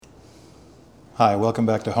Hi, welcome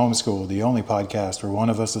back to Homeschool, the only podcast where one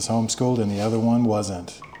of us is homeschooled and the other one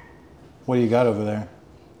wasn't. What do you got over there?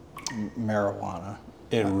 Marijuana.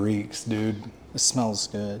 It reeks, dude. It smells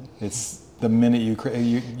good. It's the minute you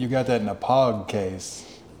got that in a pog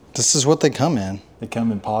case. This is what they come in. They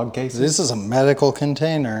come in pog cases? This is a medical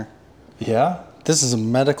container. Yeah? This is a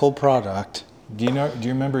medical product. Do you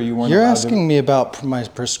remember you weren't You're allowed asking me about my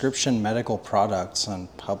prescription medical products in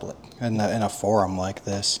public, in a forum like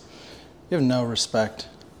this. You have no respect.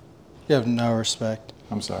 You have no respect.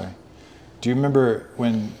 I'm sorry. Do you remember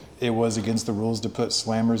when it was against the rules to put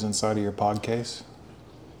slammers inside of your pod case?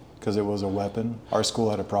 Because it was a weapon. Our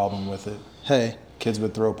school had a problem with it. Hey. Kids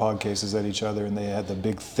would throw pod cases at each other and they had the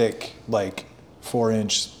big, thick, like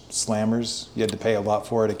 4-inch slammers. You had to pay a lot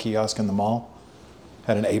for it at a kiosk in the mall.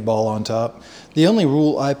 Had an 8-ball on top. The only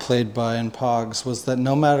rule I played by in Pogs was that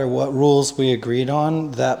no matter what rules we agreed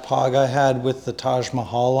on, that Pog I had with the Taj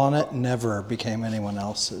Mahal on it never became anyone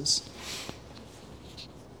else's.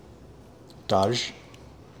 Taj?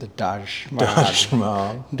 The Taj Mahal. Taj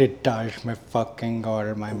Mahal. The Taj Mahal fucking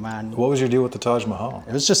God, my man. What was your deal with the Taj Mahal?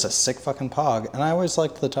 It was just a sick fucking Pog, and I always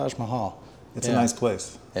liked the Taj Mahal. It's a nice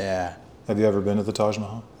place. Yeah. Have you ever been to the Taj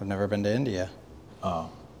Mahal? I've never been to India. Oh.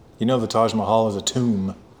 You know the Taj Mahal is a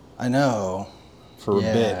tomb. I know. For a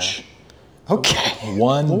bitch. Okay.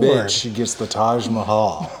 One Lord. bitch gets the Taj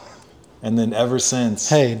Mahal. And then ever since,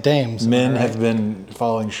 hey, dames, men right? have been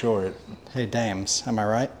falling short. Hey, dames, am I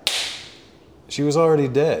right? She was already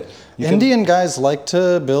dead. Indian guys like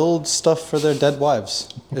to build stuff for their dead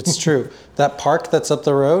wives. It's true. That park that's up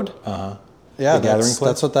the road. Uh-huh. Yeah, the gathering place?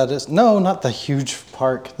 That's what that is. No, not the huge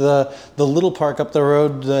park. The little park up the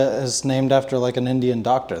road that is named after like an Indian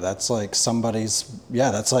doctor. That's like somebody's.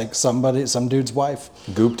 Yeah, that's like some dude's wife.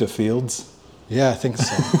 Gupta Fields? Yeah, I think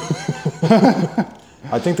so.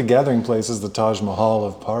 I think the gathering place is the Taj Mahal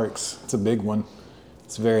of parks. It's a big one.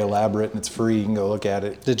 It's very elaborate and it's free. You can go look at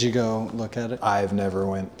it. Did you go look at it? I've never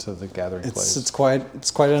went to the gathering place. It's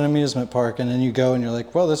quite an amusement park, and then you go and you're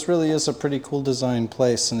like, well, this really is a pretty cool design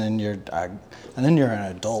place, and then you're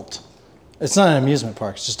an adult. It's not an amusement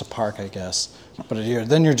park; it's just a park, I guess. But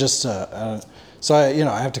you're just so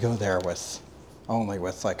I have to go there only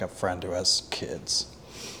with like a friend who has kids.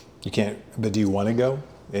 You can't. But do you want to go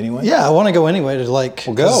anyway? Yeah, I want to go anyway to like.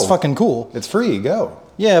 Well, go. It's fucking cool. It's free. Go.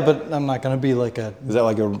 Yeah, but I'm not gonna be like a. Is that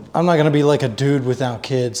like a? I'm not gonna be like a dude without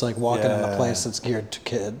kids, like walking in a place that's geared to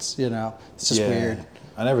kids. You know, it's just weird.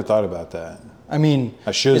 I never thought about that. I mean,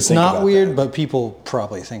 I should. It's not weird, but people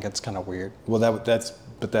probably think it's kind of weird. Well,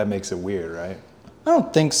 but that makes it weird, right? I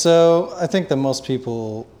don't think so. I think that most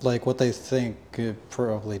people like what they think. It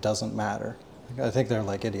probably doesn't matter. I think they're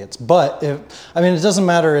like idiots. But it doesn't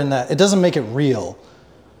matter in that it doesn't make it real,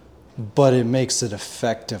 but it makes it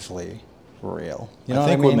effectively real. You know I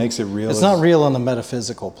think what I mean? what makes it real it's is not real on the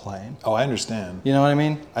metaphysical plane. Oh, I understand. You know what I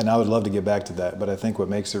mean? And I would love to get back to that, but I think what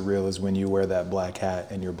makes it real is when you wear that black hat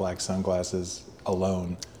and your black sunglasses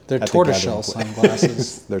alone. They're tortoiseshell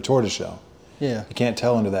sunglasses. They're tortoiseshell. Yeah. You can't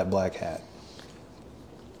tell under that black hat.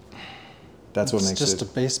 That's what makes it. It's just a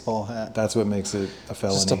baseball hat. That's what makes it a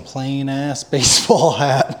felony. Just a plain ass baseball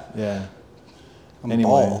hat. Yeah. I'm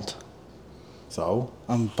bald. So?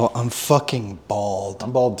 I'm fucking bald.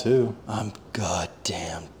 I'm bald too. I'm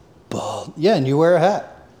goddamn bald. Yeah, and you wear a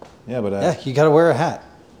hat. Yeah, but yeah, you gotta wear a hat.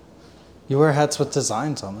 You wear hats with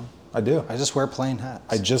designs on them. I do. I just wear plain hats.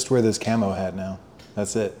 I just wear this camo hat now.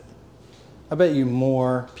 That's it. I bet you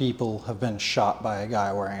more people have been shot by a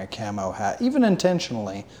guy wearing a camo hat, even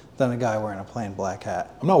intentionally, than a guy wearing a plain black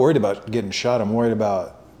hat. I'm not worried about getting shot. I'm worried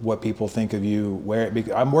about what people think of you.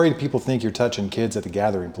 I'm worried people think you're touching kids at the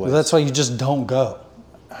gathering place. Well, that's why you just don't go.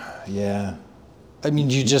 Yeah. I mean,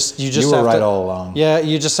 you were have right to, all along. Yeah,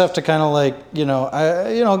 you just have to kind of like,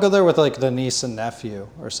 I'll go there with like the niece and nephew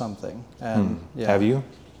or something. And yeah. Have you?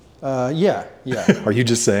 Yeah. Are you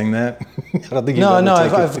just saying that? I don't think No,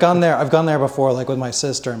 I've gone there. I've gone there before, like with my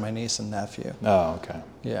sister and my niece and nephew. Oh, okay.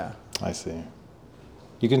 Yeah. I see.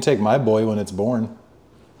 You can take my boy when it's born.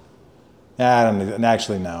 I don't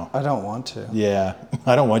actually no. I don't want to. Yeah,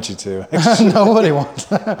 I don't want you to. Nobody wants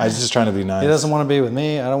that. I was just trying to be nice. He doesn't want to be with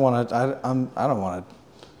me. I don't want to. I don't want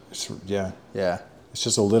to. Yeah. Yeah. It's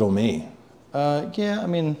just a little me. Yeah. I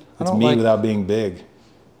mean, it's me without being big.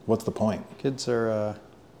 What's the point? Kids are.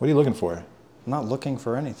 What are you looking for? I'm not looking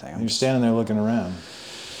for anything. You're standing there looking around.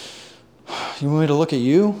 You want me to look at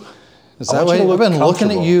you? Is that way? I've been looking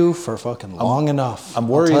at you for fucking long enough. I'm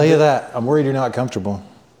worried. I'll tell you that. I'm worried you're not comfortable.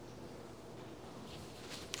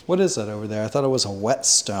 What is that over there? I thought it was a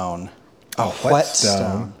whetstone. A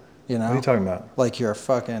whetstone? You know? What are you talking about? Like your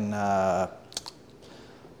fucking,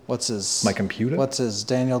 what's his... My computer? What's his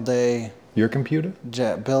Daniel Day Your computer?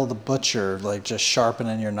 Bill the Butcher, like just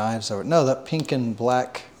sharpening your knives over. No, that pink and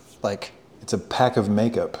black, like. It's a pack of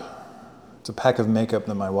makeup. It's a pack of makeup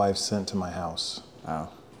that my wife sent to my house. Oh.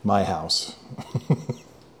 My house.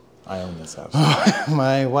 I own this house.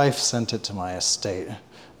 My wife sent it to my estate.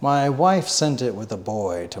 My wife sent it with a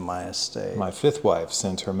boy to my estate. My fifth wife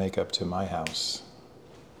sent her makeup to my house.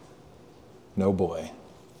 No boy.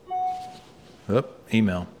 Oop,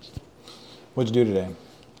 email. What'd you do today?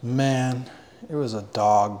 Man, it was a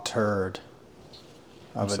dog turd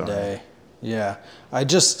of a day. Yeah.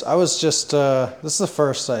 This is the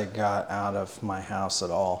first I got out of my house at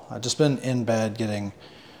all. I've just been in bed getting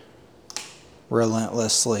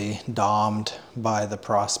relentlessly domed by the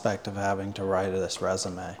prospect of having to write this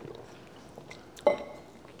resume.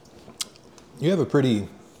 You have a pretty...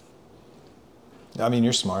 I mean,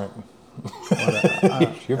 you're smart.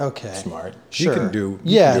 You're okay. smart. Sure. You can do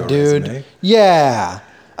a dude. resume. Yeah.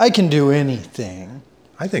 I can do anything.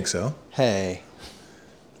 I think so. Hey.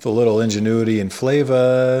 With a little ingenuity and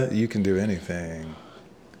flavor, you can do anything.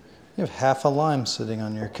 You have half a lime sitting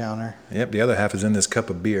on your counter. Yep, the other half is in this cup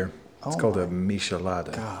of beer. It's Oh called a my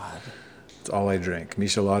Michelada. God. It's all I drink.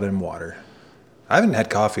 Michelada and water. I haven't had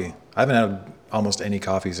coffee. I haven't had almost any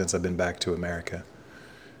coffee since I've been back to America.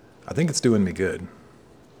 I think it's doing me good,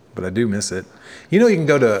 but I do miss it. You know, you can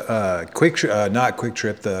go to not Quick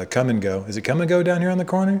Trip, the Come and Go. Is it Come and Go down here on the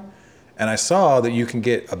corner? And I saw that you can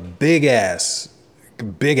get a big ass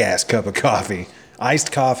cup of coffee,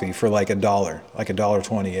 iced coffee for like $1, like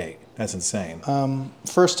 $1.28. That's insane.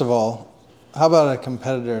 First of all, how about a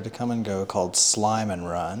competitor to Come and Go called Slime and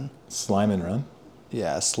Run? Slime and Run?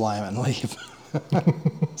 Yeah, Slime and Leave.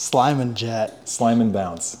 Slime and Jet. Slime and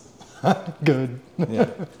Bounce. Good. Yeah.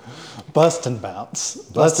 Bust and Bounce.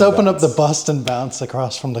 Bust Let's and open Bounce. up the Bust and Bounce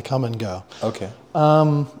across from the Come and Go. Okay.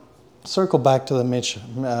 Circle back to the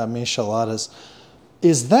Micheladas.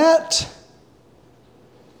 Is that...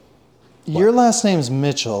 Your last name's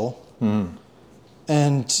Mitchell,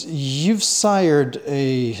 and you've sired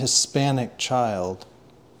a Hispanic child.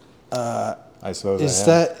 I suppose Is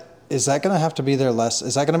I have. that going to have to be their last?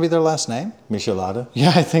 Is that going to be their last name? Michelada?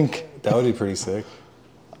 Yeah, I think. That would be pretty sick.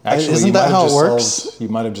 Actually, Isn't you that might have how it just works? solved- you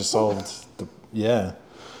might have just solved the... Yeah.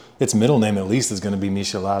 Its middle name at least is going to be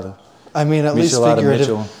Michelada. I mean, at least Michelada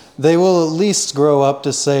figurative. Mitchell. They will at least grow up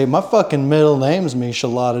to say, "My fucking middle name's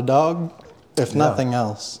Michelada, dog." If nothing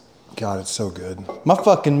else. God, it's so good. My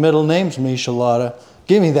fucking middle name's Michelada.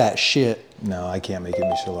 Give me that shit. No, I can't make it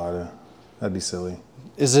Michelada. That'd be silly.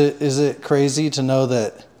 Is it crazy to know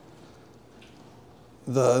that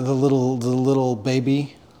the little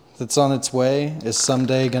baby that's on its way is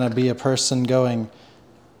someday gonna be a person going,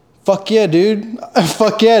 "Fuck yeah, dude!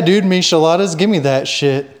 Fuck yeah, dude! Micheladas, give me that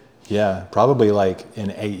shit." Yeah, probably like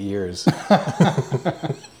in 8 years.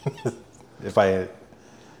 If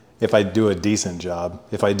I do a decent job,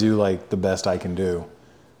 if I do like the best I can do,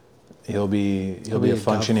 he'll be a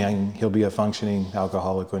functioning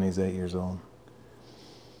alcoholic when he's 8 years old.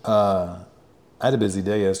 I had a busy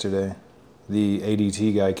day yesterday. The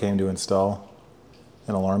ADT guy came to install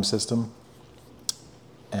an alarm system,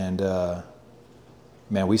 and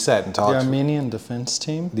man, we sat and talked. The Armenian defense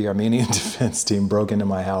team. The Armenian defense team broke into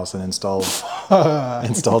my house and installed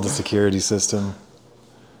a security system.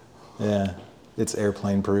 Yeah, it's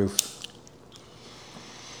airplane proof.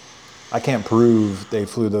 I can't prove they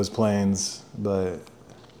flew those planes, but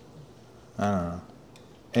I don't know.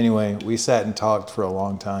 Anyway, we sat and talked for a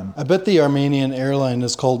long time. I bet the Armenian airline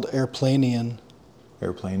is called Airplanian.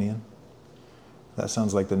 Airplanian? That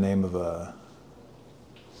sounds like the name of a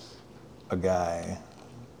guy.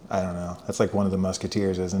 I don't know. That's like one of the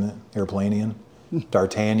Musketeers, isn't it? Airplanian?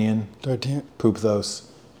 D'Artagnan? Poopthos?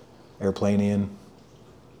 Airplanian?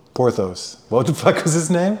 Porthos. What the fuck was his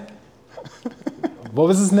name? What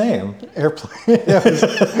was his name? Airplane.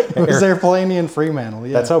 It was Airplanian Fremantle.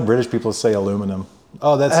 Yeah. That's how British people say aluminum.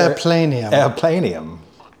 Oh, that's Airplanium. Airplanium.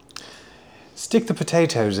 Stick the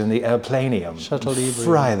potatoes in the airplanium.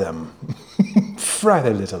 Fry them. Fry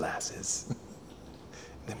their little asses.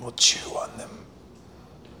 Then we'll chew on them.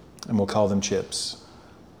 And we'll call them chips.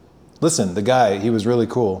 Listen, the guy, he was really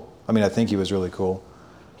cool. I mean, I think he was really cool.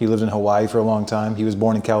 He lived in Hawaii for a long time. He was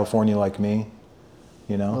born in California like me,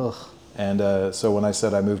 you know? Ugh. And so when I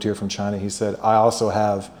said I moved here from China, he said, I also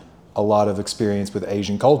have a lot of experience with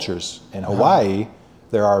Asian cultures. In Hawaii,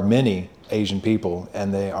 there are many Asian people,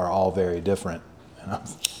 and they are all very different. And I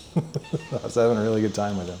was having a really good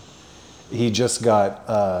time with him. He just got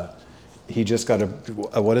a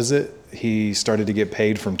what is it? He started to get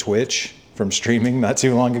paid from Twitch, from streaming not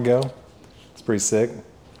too long ago. It's pretty sick.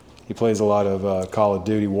 He plays a lot of Call of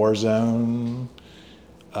Duty Warzone,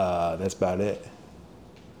 That's about it.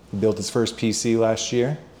 He built his first PC last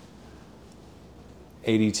year.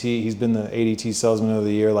 ADT, he's been the ADT Salesman of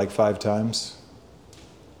the Year like 5 times.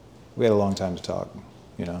 We had a long time to talk,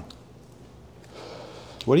 you know.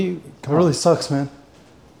 What do you... It really sucks, man.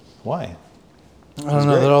 Why? I don't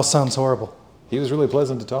know. Great. That all sounds horrible. He was really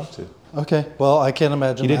pleasant to talk to. Okay. Well, I can't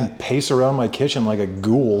imagine He didn't pace around my kitchen like a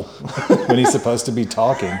ghoul when he's supposed to be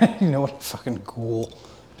talking. You know what a fucking Ghoul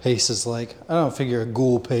Pace is like? I don't figure a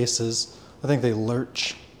Ghoul Paces. I think they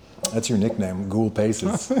lurch. That's your nickname, Ghoul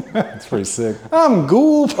Paces. That's pretty sick. I'm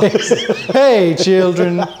Ghoul Paces. Hey,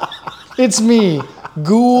 children. It's me,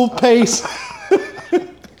 Ghoul Pace.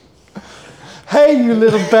 Hey, you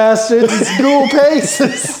little bastards. It's Ghoul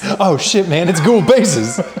Paces. Oh, shit, man. It's Ghoul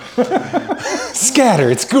Paces. Scatter.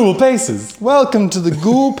 It's Ghoul Paces. Welcome to the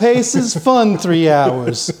Ghoul Paces Fun 3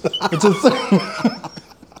 hours. It's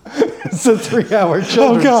a 3-hour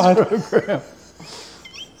children's program.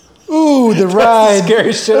 Ooh, the ride.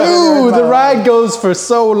 Scary shit. Ooh, the ride goes for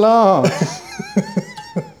so long.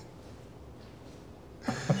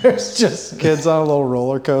 There's just kids on a little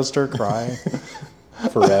roller coaster crying.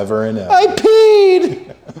 Forever and ever. I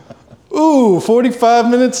peed. Ooh, 45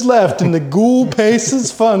 minutes left in the Ghoul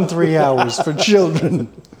Paces Fun 3 hours for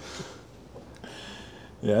children.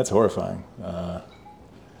 Yeah, that's horrifying.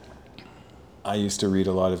 I used to read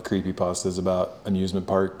a lot of creepypastas about amusement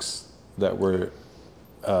parks that were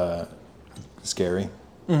scary.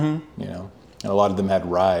 Mm-hmm. You know, and a lot of them had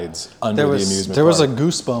rides under the amusement park. There was a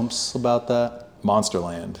Goosebumps about that.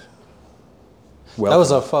 Monsterland. That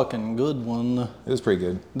was a fucking good one. It was pretty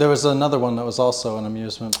good. There was another one that was also an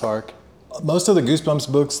amusement park. Most of the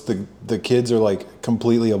Goosebumps books, the kids are like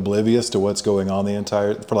completely oblivious to what's going on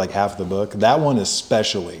for like half the book. That one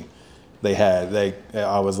especially, I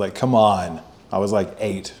was like, come on. I was like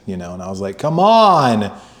 8, you know, and I was like, come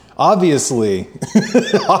on. Obviously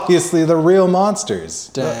the real monsters.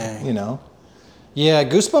 Dang. You know. Yeah,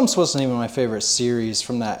 Goosebumps wasn't even my favorite series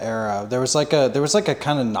from that era. There was like a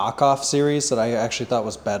kind of knockoff series that I actually thought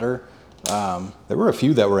was better. There were a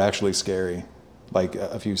few that were actually scary, like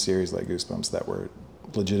a few series like Goosebumps that were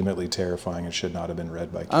legitimately terrifying and should not have been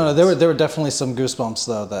read by kids. I don't know. There were definitely some Goosebumps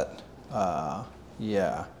though that,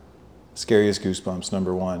 yeah. Scariest Goosebumps,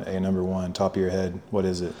 number one, top of your head. What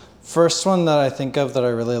is it? First one that I think of that I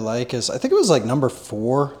really like is, I think it was like number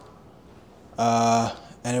 4, and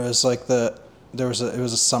it was like it was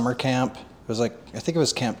a summer camp. It was like, I think it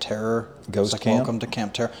was Camp Terror. Ghost like Camp? Welcome to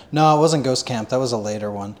Camp Terror. No, it wasn't Ghost Camp. That was a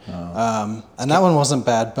later one. Oh. And that one wasn't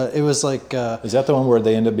bad, but it was like... Is that the one where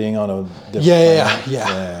they end up being on a different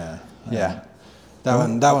Yeah.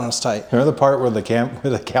 That one was tight. Remember the part where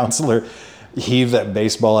the counselor heaved that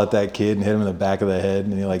baseball at that kid and hit him in the back of the head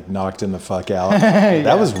and he like knocked him the fuck out? Yeah.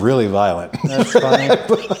 That was really violent. That's funny.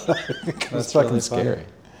 That's fucking really scary.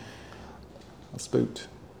 I was spooked.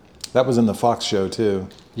 That was in the Fox show too.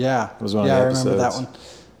 Yeah. It was one of the episodes. I remember that one.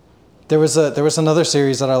 There was another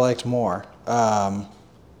series that I liked more,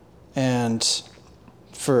 and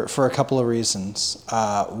for a couple of reasons.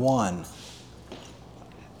 One.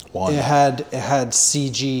 It had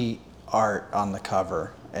CG art on the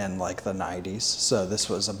cover in like the 90s, so this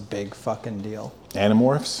was a big fucking deal.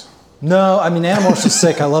 Animorphs? No, I mean Animorphs was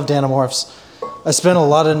sick. I loved Animorphs. I spent a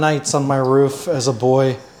lot of nights on my roof as a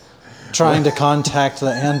boy trying to contact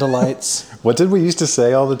the Andalites. What did we used to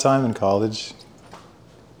say all the time in college?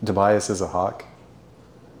 Tobias is a hawk.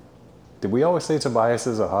 Did we always say Tobias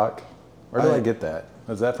is a hawk? Where did I get that?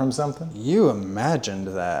 Was that from something? You imagined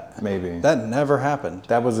that. Maybe. That never happened.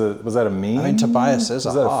 Was that a meme? I mean, Tobias is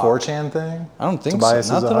a hawk. Was that a 4chan thing? I don't think Tobias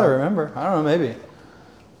so. Not is a that hawk? I remember. I don't know, maybe.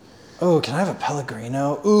 Oh, can I have a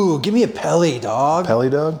Pellegrino? Ooh, give me a Pelly, dog. Pelly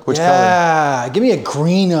dog? Which color? Yeah, give me a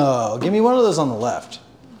Greeno. Give me one of those on the left.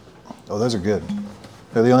 Oh, those are good.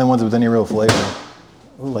 They're the only ones with any real flavor.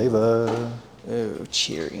 Flavor. Oh,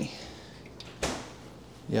 cheery.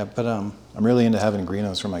 Yeah, but I'm really into having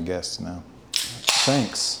Greenos for my guests now.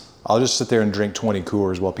 Thanks. I'll just sit there and drink 20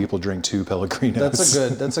 Coors while people drink 2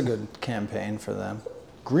 Pellegrinos. That's a good campaign for them.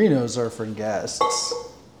 Greenos are for guests.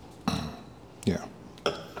 Yeah.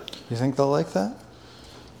 You think they'll like that?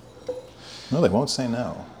 No, they won't say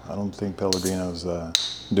no. I don't think Pellegrino's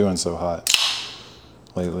doing so hot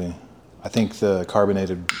lately. I think the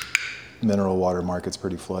carbonated mineral water market's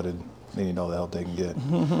pretty flooded. They need all the help they can get.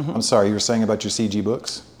 I'm sorry, you were saying about your CG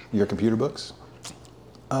books? Your computer books?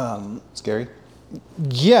 Scary?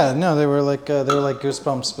 Yeah, no, they were like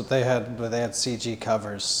Goosebumps, but they had CG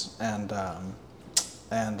covers, and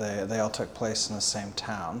they all took place in the same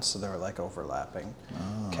town, so they were like overlapping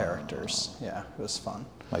characters. Yeah, it was fun.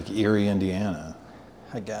 Like Erie, Indiana.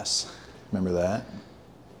 I guess. Remember that?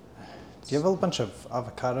 Do you have a bunch of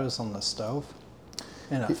avocados on the stove?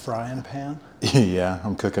 In a frying pan? Yeah,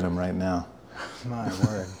 I'm cooking them right now. My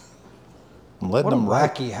word. I'm letting What a them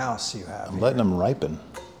wacky house you have. I'm letting them ripen.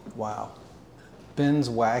 Wow. Ben's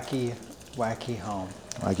wacky home.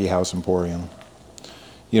 Wacky House Emporium.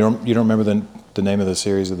 You don't remember the name of the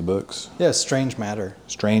series of the books? Yeah, Strange Matter.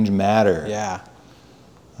 Strange Matter. Yeah.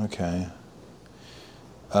 Okay.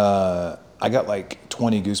 I got like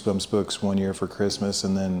 20 Goosebumps books one year for Christmas,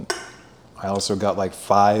 and then I also got like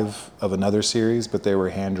 5 of another series, but they were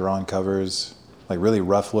hand-drawn covers, like really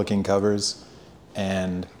rough-looking covers,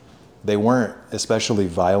 and they weren't especially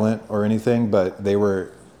violent or anything, but they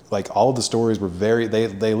were like all the stories were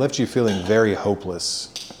they left you feeling very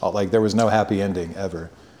hopeless. Like there was no happy ending ever.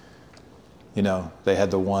 You know, they had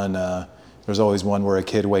the one. There's always one where a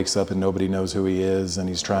kid wakes up and nobody knows who he is, and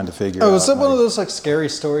he's trying to figure out. Oh, was that one of those like scary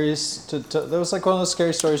stories? That was like one of those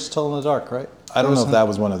scary stories to tell in the dark, right? I don't know if that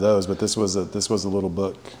was one of those, but this was a little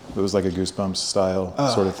book. It was like a Goosebumps style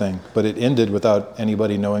sort of thing. But it ended without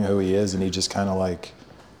anybody knowing who he is, and he just kind of like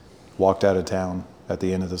walked out of town at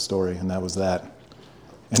the end of the story, and that was that.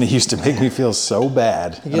 And it used to make me feel so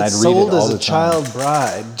bad. He and I'd gets read it sold all as the a time. child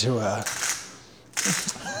bride to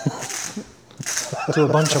a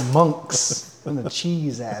bunch of monks in the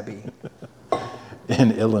Cheese Abbey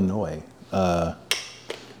in Illinois. That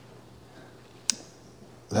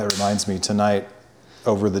reminds me, tonight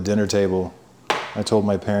over the dinner table, I told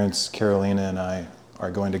my parents Carolina and I are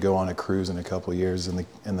going to go on a cruise in a couple of years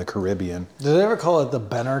in the Caribbean. Do they ever call it the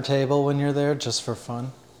Benner table when you're there, just for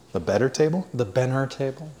fun? The better table? The Benner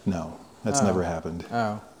table? No, that's never happened.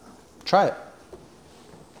 Oh. Try it.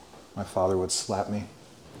 My father would slap me.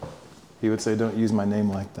 He would say, "Don't use my name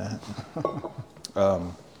like that."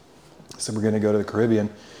 So we're going to go to the Caribbean.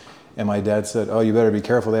 And my dad said, "Oh, you better be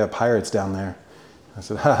careful. They have pirates down there." I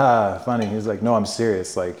said, "Ha, funny." He was like, "No, I'm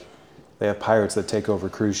serious. Like, they have pirates that take over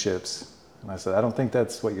cruise ships." And I said, "I don't think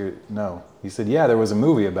that's what you're, no." He said, "Yeah, there was a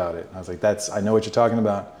movie about it." And I was like, I know what you're talking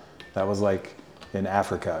about. That was like in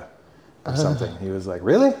Africa or something. He was like,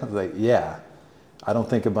 "Really?" I was like, "Yeah. I don't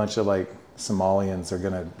think a bunch of like Somalians are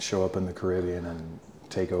going to show up in the Caribbean and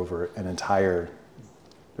take over an entire,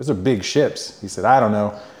 those are big ships." He said, "I don't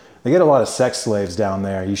know. They get a lot of sex slaves down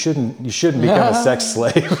there. You shouldn't become a sex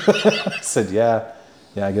slave." I said, yeah,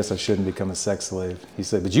 I guess I shouldn't become a sex slave. He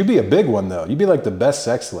said, "But you'd be a big one though. You'd be like the best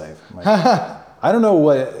sex slave." I'm like, I don't know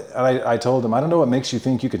what, I told him, "I don't know what makes you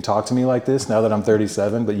think you can talk to me like this now that I'm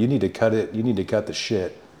 37, but you need to cut it. You need to cut the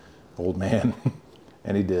shit, old man."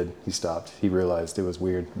 And he did. He stopped. He realized it was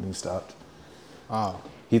weird and he stopped. Oh.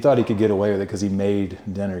 He thought he could get away with it because he made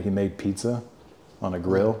dinner. He made pizza on a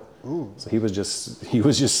grill. Ooh. So he was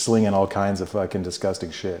just slinging all kinds of fucking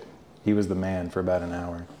disgusting shit. He was the man for about an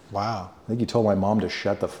hour. Wow. I think he told my mom to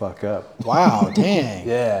shut the fuck up. Wow, dang.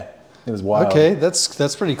 Yeah, it was wild. Okay,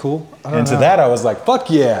 that's pretty cool. And to that I was like, "Fuck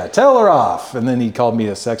yeah, tell her off." And then he called me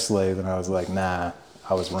a sex slave, and I was like, "Nah,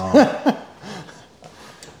 I was wrong."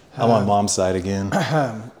 I'm on mom's side again.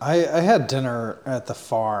 I had dinner at the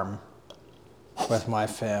farm with my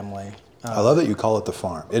family. I love that you call it the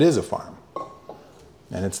farm. It is a farm.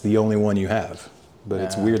 And it's the only one you have. But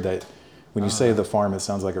it's weird that when you say the farm, it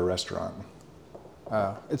sounds like a restaurant.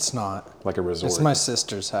 Oh, it's not. Like a resort. It's my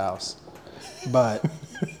sister's house. But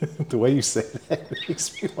the way you say that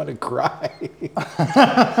makes me want to cry.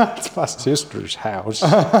 It's my sister's house.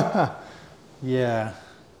 yeah,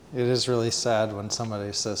 it is really sad when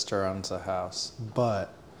somebody's sister owns a house.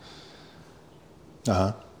 But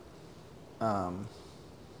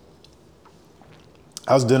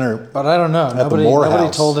how's dinner? But I don't know. At the Nobody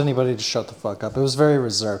Morehouse? told anybody to shut the fuck up. It was very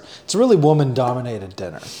reserved. It's a really woman-dominated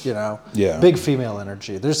dinner, you know? Yeah. Big female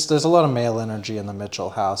energy. There's a lot of male energy in the Mitchell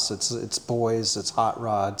house. It's boys, it's hot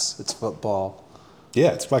rods, it's football.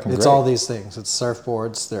 Yeah, it's fucking It's great. all these things. It's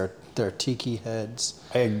surfboards, they're tiki heads.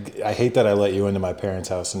 I hate that I let you into my parents'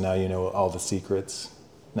 house and now you know all the secrets.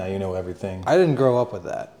 Now you know everything. I didn't grow up with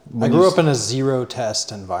that. I grew up in a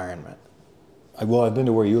zero-test environment. Well, I've been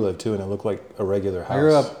to where you live too, and it looked like a regular house. I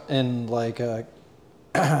grew up in like a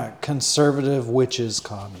conservative witches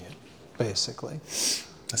commune, basically.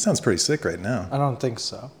 That sounds pretty sick right now. I don't think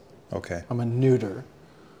so. Okay. I'm a neuter.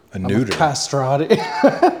 A neuter. I'm a castrati.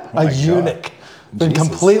 my a eunuch. God. Been Jesus.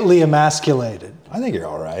 completely emasculated. I think you're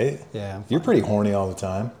all right. Yeah, I'm You're fine. pretty horny all the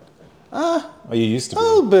time. Oh, you used to A be.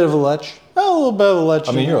 little bit of a lech. A little bit of a lech.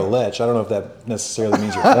 I mean, you're a lech. I don't know if that necessarily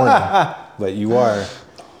means you're horny, but you are.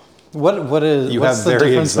 What's have the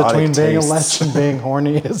very difference exotic between being a tastes. lech and being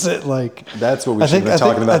horny? Is it like That's what we should have been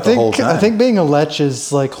talking about the whole time. I think being a lech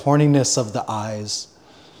is like horniness of the eyes.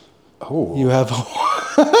 Oh. You have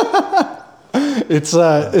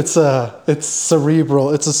It's cerebral.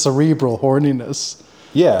 It's a cerebral horniness.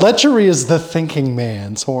 Yeah. Lechery is the thinking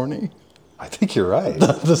man's horny. I think you're right.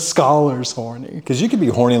 The scholar's horny. Because you could be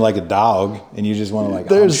horny like a dog, and you just want to like.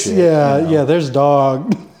 There's shit, you know? There's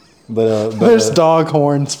dog. But there's dog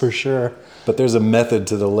horns for sure. But there's a method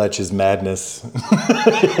to the lech's madness,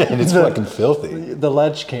 and it's fucking filthy. The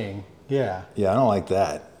Lech King. Yeah. Yeah, I don't like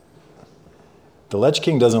that. The Lech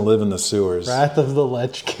King doesn't live in the sewers. Wrath of the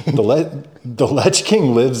Lech King. The Lech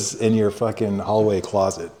King lives in your fucking hallway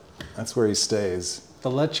closet. That's where he stays. The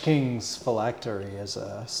Lech King's phylactery is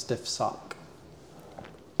a stiff sock.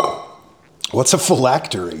 What's a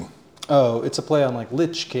phylactery? Oh, it's a play on like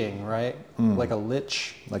Lich King, right? Like a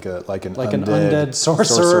lich. Like an undead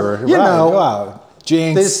sorcerer. You right. know, Wow.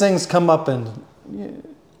 Jinx. These things come up and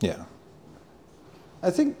Yeah. I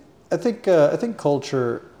think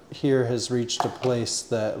culture here has reached a place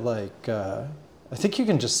that like I think you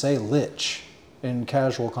can just say lich in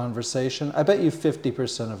casual conversation. I bet you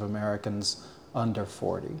 50% of Americans under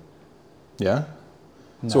 40. Yeah.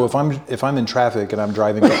 No. So if I'm in traffic and I'm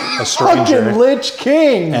driving a stranger, fucking Lich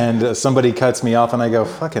King, and somebody cuts me off and I go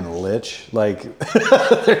fucking lich, like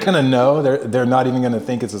they're gonna know. They're not even gonna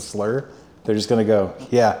think it's a slur. They're just gonna go,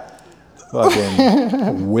 yeah,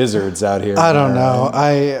 fucking wizards out here. I don't know.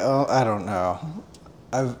 I don't know.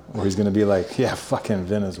 Or he's gonna be like, yeah, fucking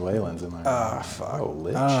Venezuelans. Am I right? Fuck. Oh,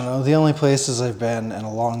 lich. I don't know. The only places I've been in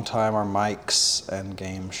a long time are Mike's and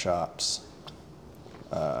game shops.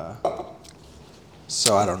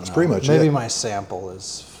 So I don't know. That's pretty much Maybe it. my sample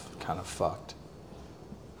is kind of fucked.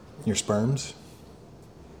 Your sperms.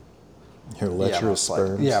 Your lecherous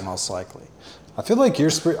sperms. Yeah, most likely. I feel like you're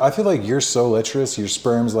so lecherous. Your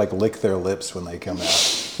sperms like lick their lips when they come out.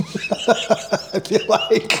 I feel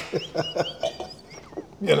like,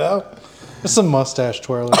 you know, There's some mustache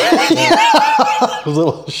twirling. those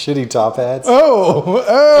little shitty top hats,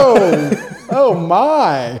 Oh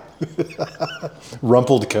my!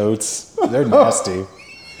 rumpled coats. They're nasty.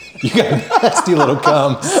 You got nasty little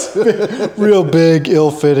cums. Real big,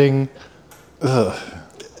 ill-fitting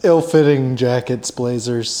jackets,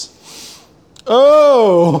 blazers.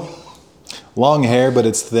 Oh! Long hair, but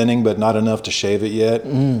it's thinning, but not enough to shave it yet.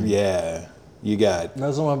 Yeah, you got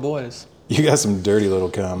Those are my boys. some dirty little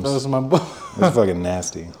cums. Those are my boys. That's fucking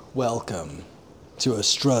nasty. Welcome to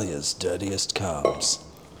Australia's dirtiest cums.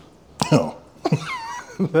 Oh.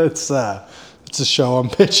 It's a show I'm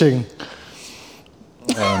pitching.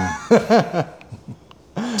 To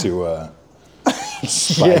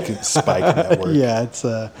Spike Network. Yeah, it's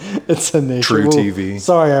a nature. True TV.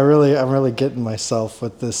 Sorry, I'm really getting myself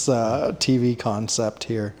with this TV concept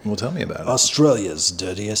here. Well, tell me about it. Australia's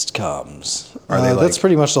dirtiest cums. Are they that's like-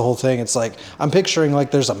 pretty much the whole thing. It's like I'm picturing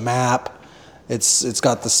like there's a map. It's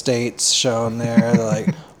got the states shown there. They're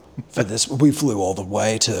like, for this, we flew all the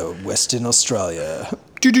way to Western Australia.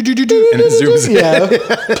 And it zooms in. Yeah,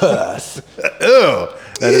 Perth. Oh,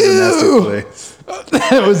 that is a nasty place.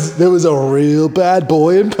 There was a real bad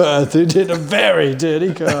boy in Perth who did a very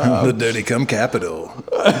dirty cum. The dirty cum capital.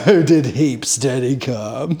 Who did heaps dirty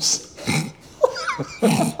cums.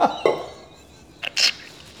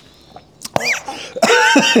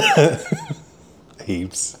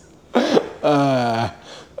 Heaps.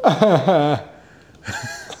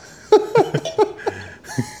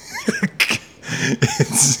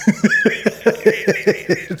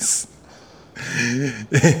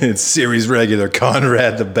 It's series regular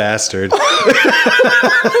Conrad the Bastard.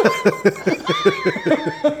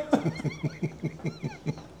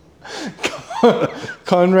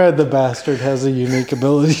 Conrad the Bastard has a unique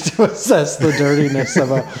ability to assess the dirtiness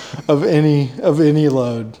of any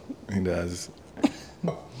load. He does.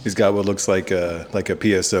 He's got what looks like a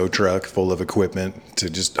PSO truck full of equipment to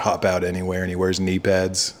just hop out anywhere, and he wears knee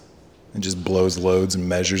pads and just blows loads and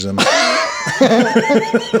measures them.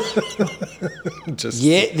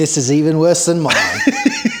 Yeah, this is even worse than mine.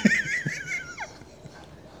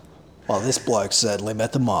 Well, this bloke certainly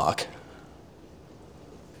met the mark.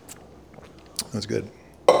 That's good.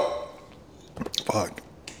 Fuck.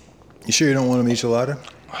 You sure you don't want a michelada?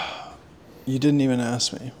 You didn't even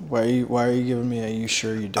ask me. Why are you giving me a you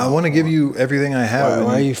sure you don't? I want to give you everything I have.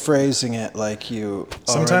 Why are you phrasing it like you...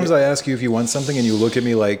 Sometimes I ask you if you want something and you look at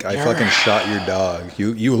me like I fucking shot your dog.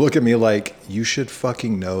 You look at me like you should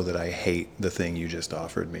fucking know that I hate the thing you just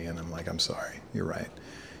offered me. And I'm like, I'm sorry. You're right.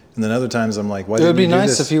 And then other times I'm like, why didn't you do this? It would be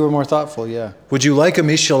nice if you were more thoughtful, yeah. Would you like a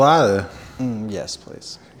michelada? Yes,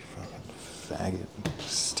 please. You fucking faggot.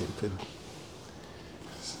 Stupid.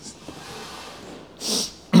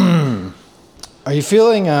 Are you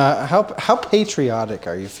feeling, how patriotic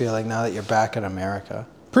are you feeling now that you're back in America?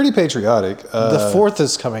 Pretty patriotic. The 4th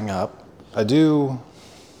is coming up. I do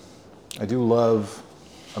love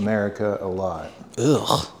America a lot.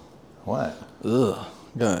 Ugh. What? Ugh.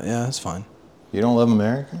 Yeah, that's fine. You don't love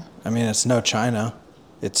America? I mean, it's no China.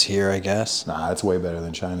 It's here, I guess. Nah, it's way better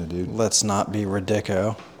than China, dude. Let's not be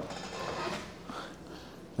ridico.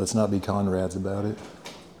 Let's not be Conrads about it.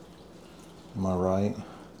 Am I right?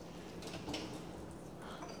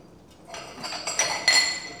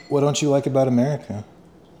 What don't you like about America?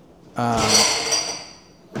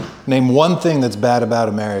 Name one thing that's bad about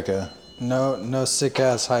America. No sick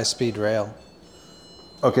ass high speed rail.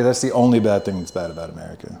 Okay, that's the only bad thing that's bad about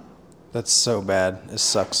America. That's so bad. It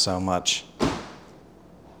sucks so much.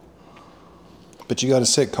 But you got a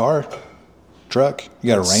sick car, truck. You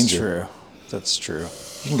got a Ranger. That's true.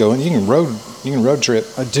 You can go in. You can road trip.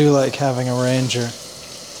 I do like having a Ranger.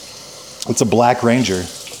 It's a black Ranger.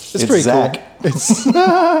 It's pretty Zach. cool. It's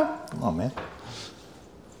Come on, man.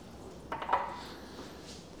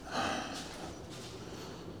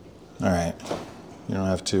 All right. You don't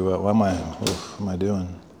have to. What am I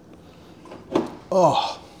doing?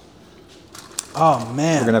 oh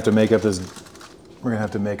man. We're gonna have to make up this. We're gonna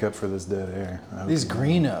have to make up for this dead air. These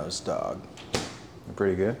Greenos, dog. They're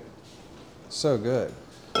pretty good. So good.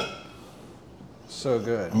 So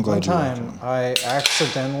good. I'm glad One you liked time them. I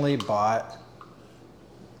accidentally bought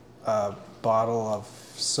a bottle of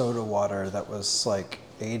soda water that was like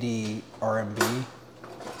 80 RMB.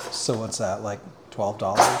 So what's that, like $12,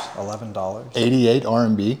 $11? 88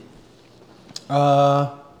 RMB.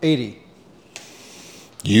 80.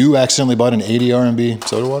 You accidentally bought an 80 RMB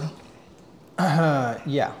soda water?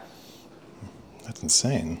 Yeah. That's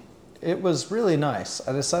insane. It was really nice.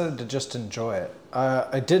 I decided to just enjoy it.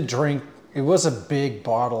 I did drink. It was a big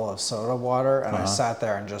bottle of soda water, and I sat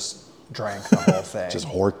there and just drank the whole thing. Just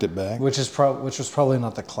horked it back. Which was probably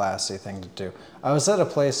not the classy thing to do. I was at a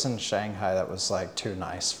place in Shanghai that was like too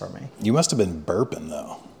nice for me. You must have been burping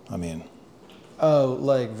though. I mean. Oh,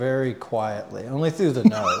 like very quietly, only through the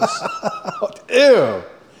nose. Ew.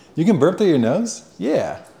 You can burp through your nose?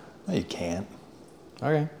 Yeah. No, you can't.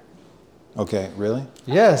 Okay. Okay, really?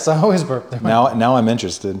 Yes, I always burp through my Now I'm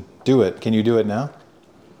interested. Do it. Can you do it now?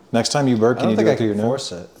 Next time you burp, I can don't you think do I it through your can nose?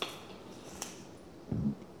 force it.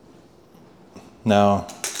 No.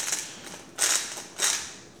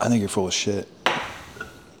 I think you're full of shit.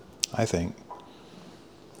 I think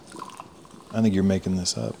you're making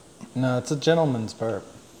this up. No, it's a gentleman's burp.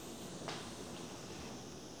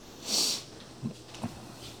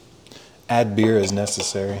 Add beer as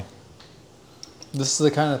necessary. This is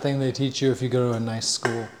the kind of thing they teach you if you go to a nice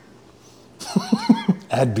school.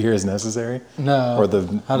 Add beer as necessary? No. Or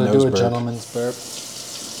the how to nose do a burp. gentleman's burp.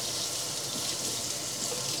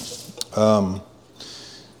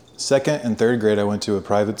 Second and third grade, I went to a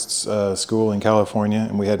private school in California,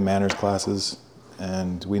 and we had manners classes,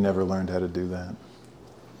 and we never learned how to do that.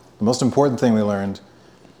 The most important thing we learned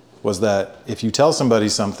was that if you tell somebody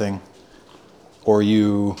something, or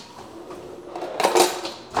you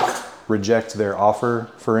reject their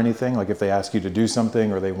offer for anything, like if they ask you to do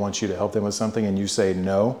something or they want you to help them with something and you say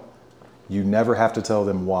no, you never have to tell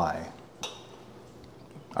them why.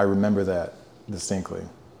 I remember that distinctly.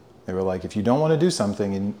 They were like, if you don't want to do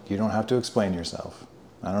something, you don't have to explain yourself.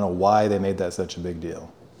 I don't know why they made that such a big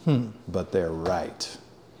deal, but they're right.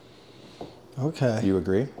 Okay. You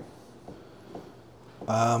agree?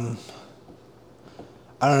 I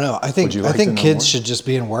don't know. I think Would you like to know kids more? should just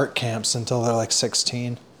be in work camps until they're like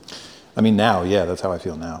 16. I mean, now, yeah, that's how I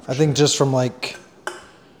feel now. I think just from like,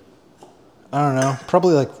 I don't know,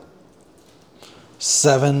 probably like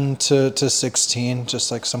 7 to 16,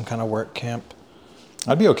 just like some kind of work camp.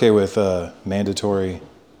 I'd be okay with mandatory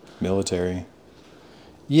military.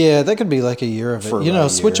 Yeah, that could be like a year of it. For You know,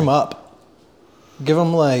 about a switch year. them up. Give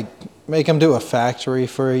them like, make them do a factory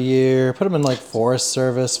for a year. Put them in like forest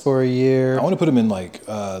service for a year. I want to put them in like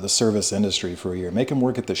the service industry for a year. Make them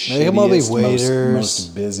work at the Make 'em all be shittiest, waiters.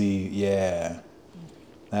 most busy. Yeah,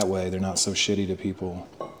 that way they're not so shitty to people.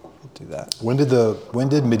 I'll do that. When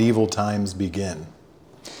did medieval times begin?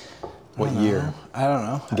 What year? I don't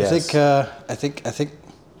know. Guess. I think.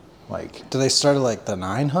 Like, Do they start at like the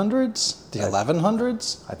 900s? The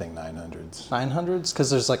 1100s? I think 900s. 900s? Because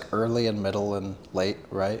there's like early and middle and late,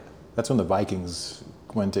 right? That's when the Vikings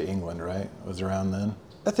went to England, right? It was around then.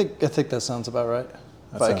 I think that sounds about right.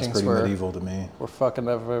 That sounds pretty medieval to me. were fucking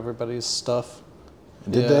over everybody's stuff.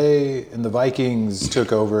 Did they? And the Vikings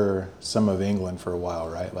took over some of England for a while,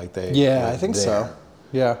 right? Like they. Yeah, were I think there. so.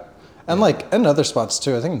 Yeah, and and other spots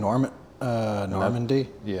too. I think Normandy.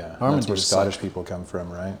 Yeah, that's Normandy where was Scottish like- people come from,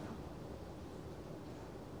 right?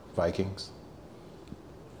 Vikings.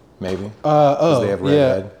 Maybe. 'Cause they have red yeah,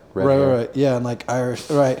 head, red right, hair. right, yeah, and like Irish,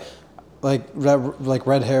 right. like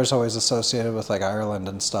red hair is always associated with like Ireland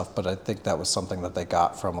and stuff, but I think that was something that they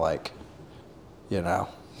got from like, you know,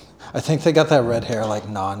 I think they got that red hair like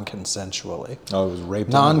non-consensually. Oh, it was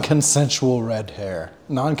raped. Non-consensual red hair,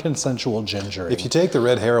 non-consensual gingering. If you take the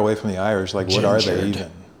red hair away from the Irish, like what are they Gingered.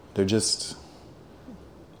 even? They're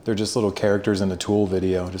just little characters in a Tool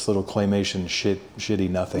video, just little claymation shitty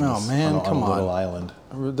nothings. Oh man, come a on. little island.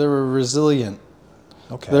 They're resilient.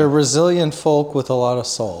 Okay. They're resilient folk with a lot of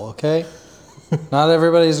soul. Okay, not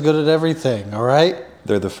everybody's good at everything. All right.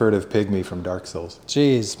 They're the furtive pygmy from Dark Souls.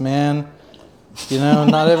 Jeez, man. You know,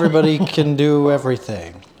 not everybody can do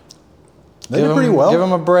everything. They did pretty well. Give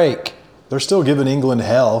them a break. They're still giving England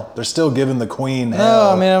hell. They're still giving the Queen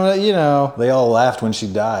hell. No, I mean, you know. They all laughed when she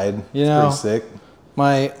died. You it's know, pretty sick.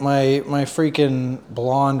 My freaking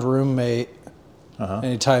blonde roommate,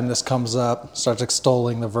 anytime this comes up, starts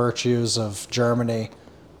extolling the virtues of Germany,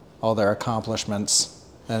 all their accomplishments,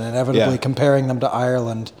 and inevitably comparing them to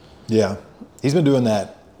Ireland. Yeah. He's been doing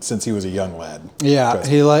that since he was a young lad. Yeah,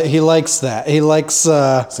 he likes that. He likes...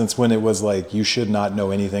 Since when it was like, you should not know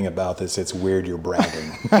anything about this. It's weird you're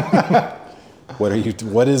bragging.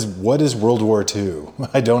 What is World War II?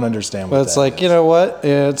 I don't understand what But it's like, is. you know what?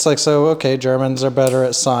 It's like, so, okay, Germans are better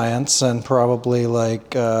at science and probably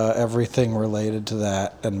like everything related to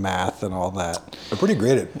that and math and all that. They're pretty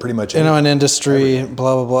great at pretty much You know, anything. in industry, Everything.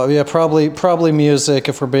 blah, blah, blah. Yeah, probably music,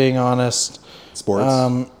 if we're being honest.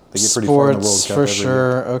 Sports. They get pretty far in the World Sports, Cup for every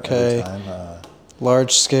sure. every Okay. time.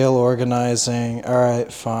 Large-scale organizing. All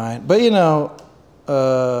right, fine. But, you know,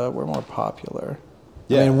 we're more popular.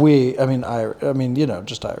 Yeah. I mean, you know,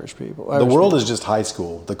 just Irish people. The world is just high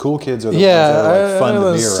school. The cool kids are the Yeah, ones that are like fun to be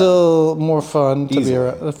Ireland's around. still more fun to be Easily.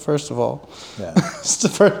 around. First of all,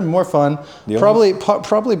 Yeah. more fun. The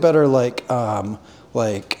Probably better like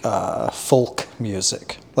folk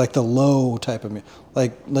music, like the low type of music.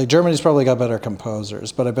 Like Germany's probably got better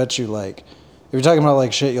composers, but I bet you like if you're talking about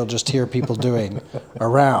like shit, you'll just hear people doing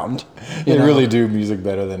around. They really do music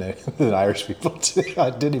better than Irish people do. I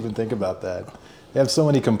didn't even think about that. They have so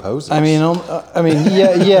many composers. I mean,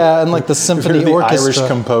 yeah, and like the symphony the orchestra. Irish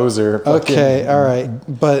composer. Okay, all right,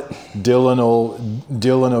 but Dylan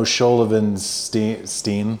O'Sullivan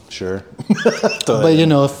Steen, sure. but you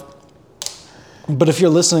know if you're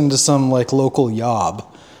listening to some like local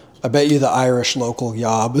yob, I bet you the Irish local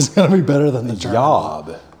yob is gonna be better than the German.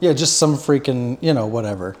 Yob. Yeah, just some freaking, you know,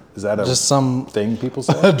 whatever. Is that just some thing people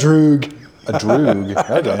say? a droog. A droog.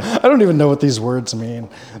 Okay. I don't even know what these words mean.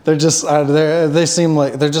 They're just they seem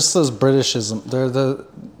like they're just those Britishism.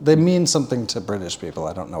 They mean something to British people.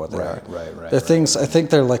 I don't know what they are. Right. They're things. I think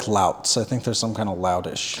they're like louts. I think they're some kind of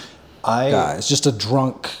loutish guy. It's just a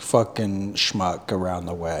drunk fucking schmuck around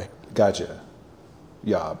the way. Gotcha.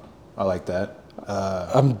 Yob. I like that.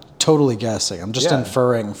 I'm totally guessing. I'm just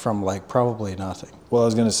inferring from like probably nothing. Well, I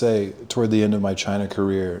was going to say, toward the end of my China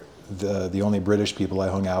career, the only British people I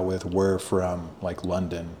hung out with were from like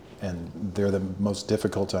London, and they're the most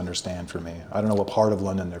difficult to understand for me. I don't know what part of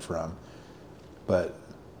London they're from, but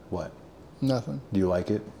what? Nothing. Do you like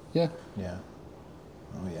it? Yeah. Yeah.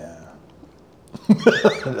 Oh yeah.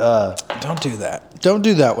 Don't do that. Don't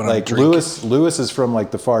do that when I'm Like drinking. Lewis is from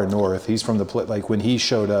like the far north. He's from the like when he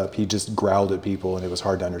showed up, he just growled at people, and it was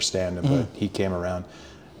hard to understand him. But he came around.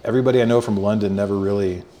 Everybody I know from London never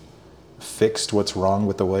really fixed what's wrong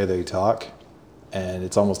with the way they talk, and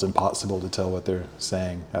it's almost impossible to tell what they're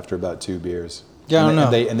saying after about 2 beers. Yeah, I don't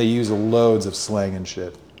know. And they use loads of slang and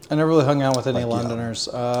shit. I never really hung out with any Londoners.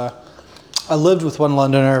 I lived with one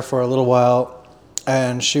Londoner for a little while,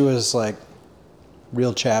 and she was like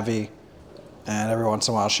real chavvy, and every once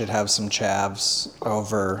in a while she'd have some chavs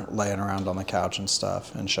over laying around on the couch and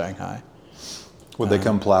stuff in Shanghai. Would they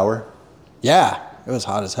come plower? Yeah, it was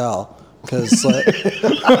hot as hell. Because like,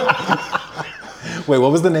 wait,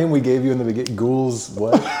 what was the name we gave you in the beginning? Ghouls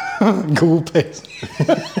what? Ghoul Paces.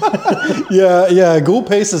 yeah, Ghoul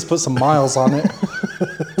Paces put some miles on it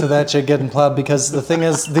to that shit getting plowed, because the thing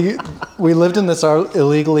is, we lived in this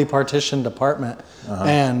illegally partitioned apartment,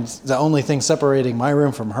 and the only thing separating my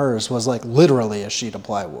room from hers was like literally a sheet of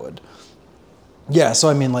plywood. Yeah, so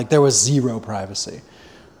I mean, like there was zero privacy.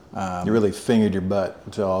 You really fingered your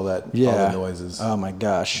butt to all that, all the noises. Oh my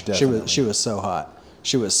gosh, Definitely. she was so hot.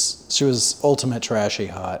 She was ultimate trashy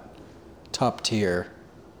hot, top tier.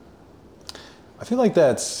 I feel like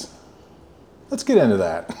let's get into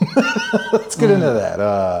that. Let's get into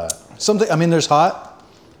that. Something, I mean, there's hot,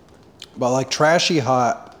 but like trashy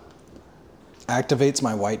hot activates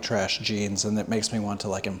my white trash genes, and it makes me want to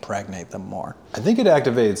like impregnate them more. I think it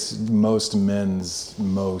activates most men's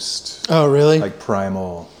most Oh, really? like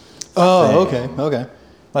primal. Oh, thing. okay.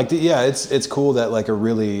 Like, it's cool that like a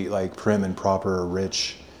really like prim and proper,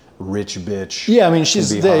 rich bitch. Yeah, I mean, can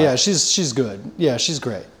be hot. yeah, she's good. Yeah, she's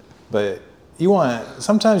great. But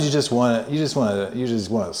sometimes you just want a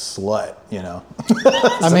slut, you know.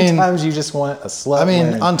 I mean, sometimes you just want a slut. I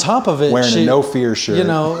mean, on top of it, wearing a no fear shirt. You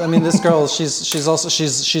know, I mean, this girl, she's also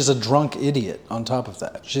a drunk idiot. On top of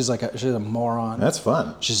that, she's a moron. That's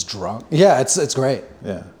fun. She's drunk. Yeah, it's great.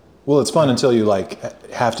 Yeah. Well, it's fun until you like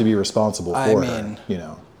have to be responsible for her. You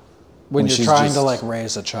know, when you're trying to like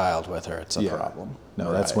raise a child with her, it's a problem.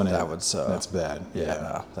 No, that's when that would suck. That's bad.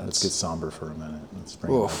 Yeah. Let's get somber for a minute. Let's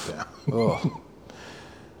bring it back down.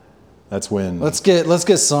 That's when. Let's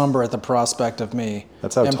get somber at the prospect of me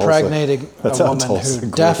impregnating a woman who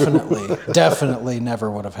definitely never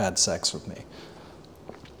would have had sex with me.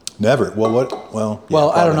 Never. Well, what?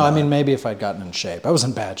 Well, I don't know. I mean, maybe if I'd gotten in shape. I was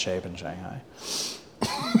in bad shape in Shanghai.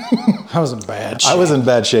 I was in bad shape. I was in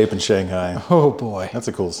bad shape in Shanghai. Oh boy, that's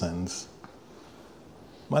a cool sentence.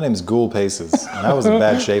 My name is Ghoul Paces, and I was in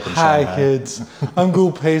bad shape in Shanghai. Hi, kids. I'm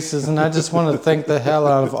Ghoul Paces, and I just want to thank the hell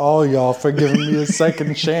out of all y'all for giving me a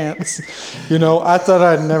second chance. You know, I thought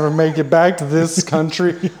I'd never make it back to this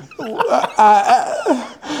country. Ghoul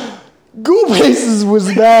Paces was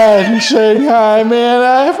bad in Shanghai,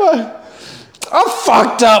 man. I'm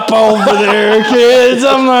fucked up over there, kids.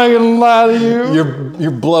 I'm not gonna lie to you.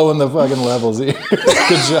 You're blowing the fucking levels here.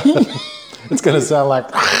 Good job. It's gonna sound like.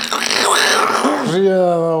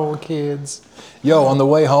 Yo, kids. Yo, on the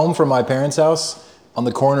way home from my parents' house, on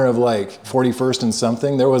the corner of like 41st and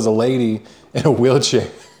something, there was a lady in a wheelchair.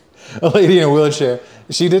 A lady in a wheelchair.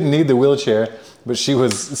 She didn't need the wheelchair, but she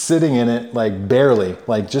was sitting in it like barely,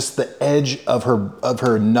 like just the edge of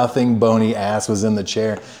her nothing bony ass was in the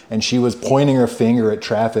chair, and she was pointing her finger at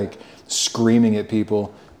traffic, screaming at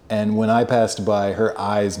people. And when I passed by, her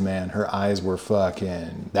eyes were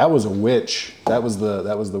fucking. That was a witch. That was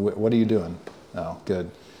the. What are you doing? Oh, good.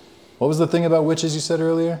 What was the thing about witches you said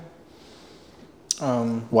earlier?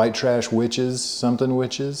 White trash witches, something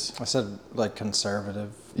witches. I said like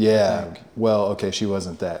conservative. Yeah. Well, okay, she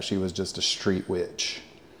wasn't that. She was just a street witch.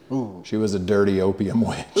 Ooh. She was a dirty opium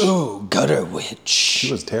witch. Ooh, gutter witch. She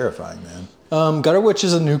was terrifying, man. Gutter witch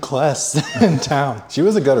is a new class in town. She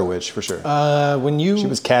was a gutter witch for sure. She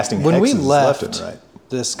was casting when hexes we left left and right.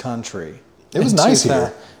 this country. It was nice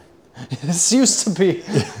here. This used to be.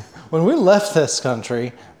 When we left this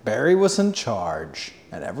country, Barry was in charge,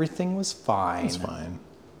 and everything was fine. It's fine.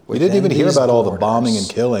 We didn't even hear about all the bombing and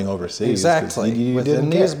killing overseas. Exactly. Within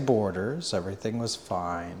these borders, everything was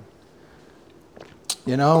fine.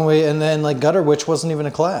 You know, and then like gutter witch wasn't even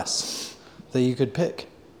a class that you could pick.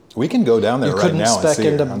 We can go down there right now and see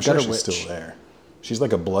her. I'm sure she's witch. still there. She's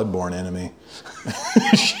like a bloodborne enemy.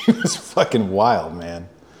 She was fucking wild, man.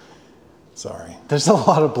 Sorry. There's a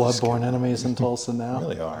lot of bloodborne enemies in Tulsa now.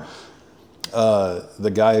 Really are.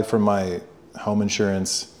 The guy from my home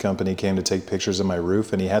insurance company came to take pictures of my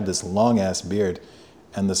roof, and he had this long ass beard,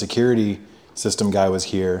 and the security system guy was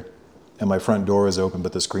here, and my front door was open,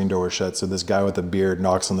 but the screen door was shut. So this guy with the beard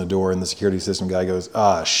knocks on the door, and the security system guy goes,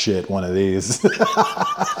 "Ah, shit, one of these." And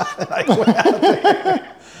I went out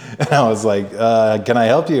there, and I was like, "Can I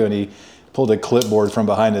help you?" And he pulled a clipboard from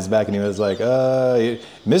behind his back, and he was like,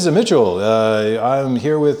 "Mrs. Mitchell, I'm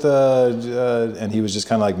here with," and he was just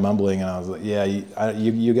kind of like mumbling, and I was like, "Yeah,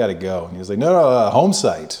 you got to go." And he was like, "No, home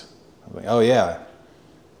site." I was like, "Oh yeah,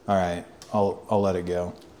 all right, I'll let it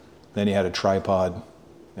go." Then he had a tripod,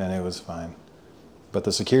 and it was fine. But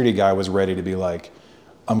the security guy was ready to be like,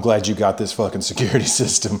 "I'm glad you got this fucking security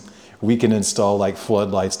system. We can install like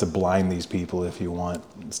floodlights to blind these people if you want,"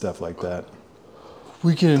 and stuff like that.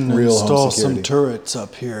 We can install some turrets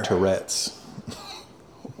up here. Tourette's.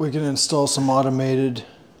 We can install some automated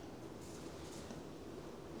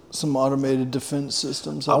defense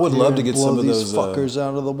systems. I would love to get some of those fuckers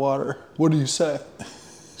out of the water. What do you say?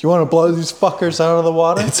 You want to blow these fuckers out of the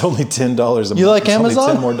water? It's only $10 a month. You like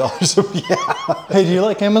Amazon? Only $10 more. Yeah. Hey, do you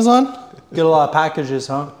like Amazon? Get a lot of packages,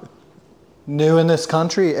 huh? New in this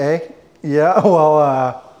country, eh? Yeah.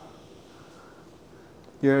 Well,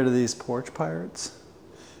 you heard of these porch pirates?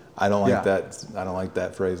 I don't like that. I don't like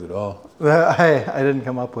that phrase at all. Hey, I didn't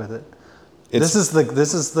come up with it. This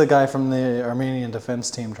is the guy from the Armenian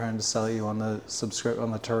defense team trying to sell you on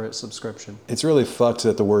the turret subscription. It's really fucked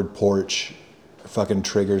that the word porch fucking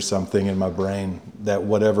triggers something in my brain that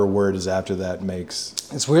whatever word is after that makes.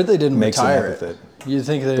 It's weird they didn't retire it. You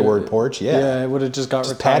think the word porch? Yeah. Yeah, it would have just got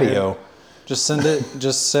retired. Patio. Just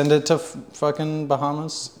send it to fucking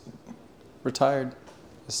Bahamas. Retired.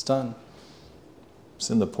 It's done.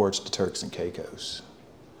 Send the porch to Turks and Caicos.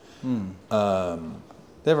 They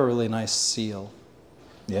have a really nice seal.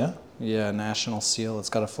 Yeah? Yeah, national seal. It's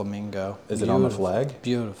got a flamingo. Is it on the flag?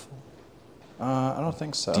 Beautiful. I don't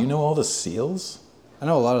think so. Do you know all the seals? I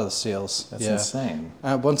know a lot of the seals. That's yeah. insane.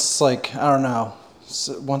 Once, like, I don't know.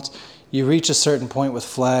 Once you reach a certain point with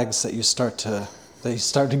flags that you start to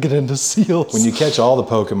get into seals. When you catch all the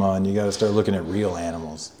Pokemon, you got to start looking at real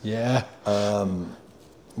animals. Yeah.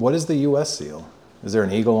 What is the U.S. seal? Is there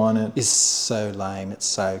an eagle on it? It's so lame. It's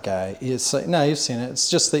so gay. It's like, no, you've seen it.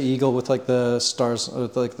 It's just the eagle with like the stars,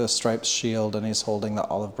 with like the striped shield, and he's holding the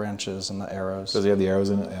olive branches and the arrows. Does he have the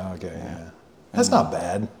arrows in it? Yeah, okay, yeah. That's not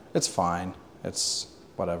bad. It's fine. It's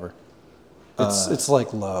whatever. It's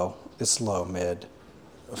like low. It's low mid.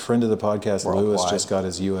 A friend of the podcast, Worldwide. Lewis, just got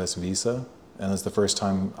his U.S. visa, and it's the first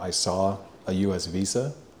time I saw a U.S.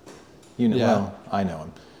 visa. You know, Yeah. well, I know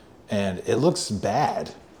him, and it looks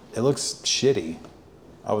bad. It looks shitty.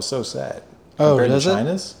 I was so sad. Oh, Compared does to it?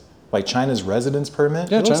 China's, like China's residence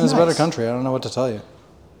permit. Yeah, it looks China's a better nice. country. I don't know what to tell you.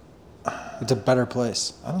 It's a better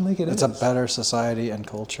place. I don't think it is. It's a better society and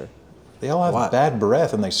culture. They all have What? bad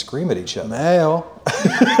breath and they scream at each other. Male.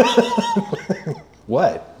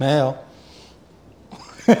 What? Male.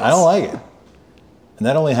 I don't like it. And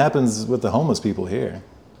that only happens with the homeless people here.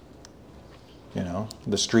 You know,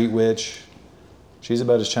 the street witch. She's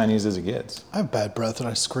about as Chinese as it gets. I have bad breath and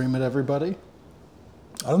I scream at everybody.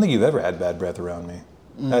 I don't think you've ever had bad breath around me.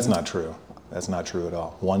 That's not true. That's not true at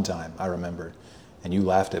all. One time, I remember, and you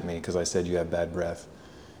laughed at me because I said you have bad breath.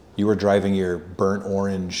 You were driving your burnt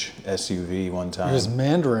orange SUV one time. It was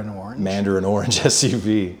Mandarin orange. Mandarin orange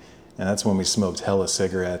SUV, and that's when we smoked hella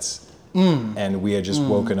cigarettes. And we had just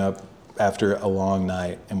woken up after a long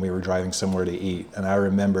night, and we were driving somewhere to eat. And I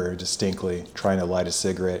remember distinctly trying to light a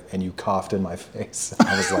cigarette, and you coughed in my face. And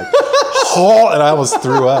I was like, oh, and I almost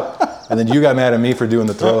threw up. And then you got mad at me for doing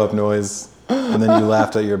the throw up noise, and then you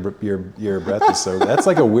laughed at your breath was so. That's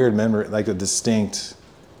like a weird memory, like a distinct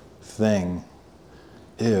thing.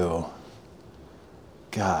 Ew.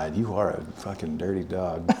 God, you are a fucking dirty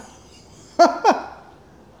dog.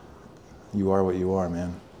 You are what you are,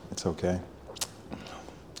 man. It's okay.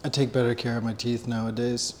 I take better care of my teeth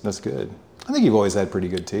nowadays. That's good. I think you've always had pretty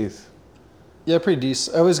good teeth. Yeah, pretty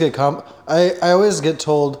decent. I always get I always get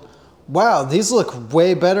told, "Wow, these look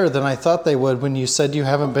way better than I thought they would." When you said you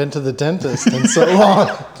haven't been to the dentist in so long.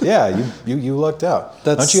 Yeah, you lucked out.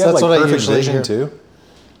 That's- Don't you have that's like what I perfect usually vision hear. too?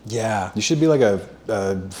 Yeah. You should be like a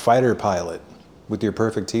fighter pilot with your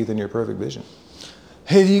perfect teeth and your perfect vision.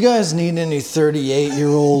 Hey, do you guys need any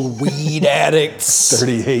 38-year-old weed addicts?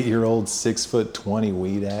 38-year-old 6'20"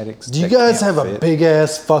 weed addicts. Do you that guys can't have a fit. big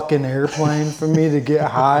ass fucking airplane for me to get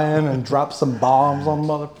high in and drop some bombs on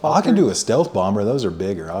motherfuckers? Oh, I can do a stealth bomber. Those are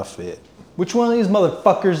bigger. I'll fit. Which one of these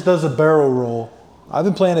motherfuckers does a barrel roll? I've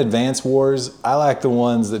been playing Advance Wars. I like the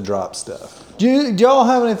ones that drop stuff. Do y'all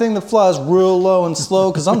have anything that flies real low and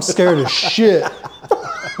slow? Because I'm scared as shit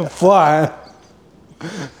of flying.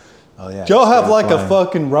 Oh yeah. Do y'all have start like a flying.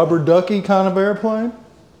 fucking rubber ducky kind of airplane?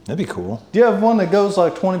 That'd be cool. Do you have one that goes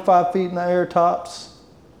like 25 feet in the air tops?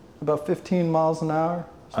 About 15 miles an hour?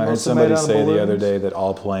 It's I heard mostly somebody made out of say the other balloons. day that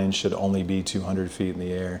all planes should only be 200 feet in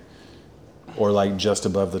the air, or like just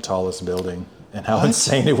above the tallest building. And how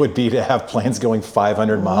insane it would be to have planes going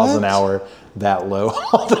 500 miles an What? hour that low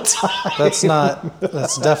all the time.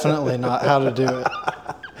 That's definitely not how to do it.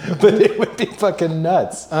 But it would be fucking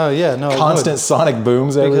nuts. Oh yeah, no. it Constant sonic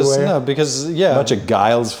booms would. Because, everywhere. no, because yeah. A bunch of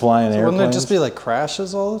guiles flying airplanes. Wouldn't there just be like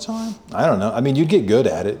crashes all the time? I don't know. I mean, you'd get good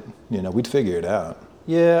at it. You know, we'd figure it out.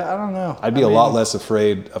 Yeah, I don't know. I'd be a lot less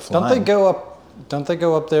afraid of flying. Don't they go up? Don't they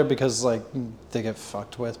go up there because like they get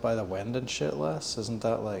fucked with by the wind and shit less? Isn't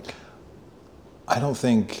that like, I don't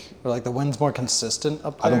think. or like the wind's more consistent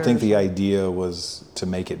up there? I don't think the idea was to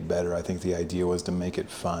make it better. I think the idea was to make it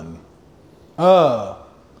fun. Oh.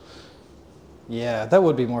 Yeah, that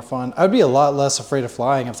would be more fun. I'd be a lot less afraid of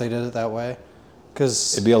flying if they did it that way.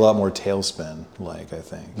 Because, It'd be a lot more tailspin, like, I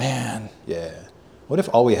think. man. Yeah. What if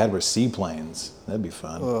all we had were seaplanes? That'd be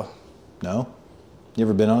fun. Ugh, No? You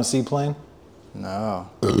ever been on a seaplane? no.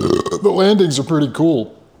 The landings are pretty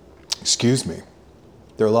cool. Excuse me.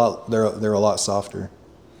 They're a lot softer.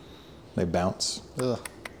 They bounce. Ugh.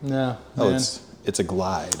 No, Oh, man. it's a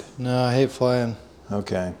glide. No, I hate flying.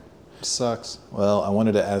 Okay. It sucks. Well, I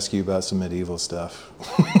wanted to ask you about some medieval stuff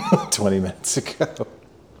 20 minutes ago.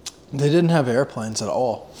 They didn't have airplanes at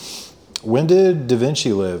all. When did Da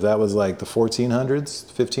Vinci live? That was like the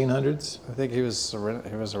 1400s, 1500s? I think he was a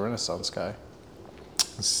Renaissance guy.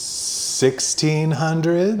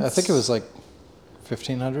 1600s? I think it was like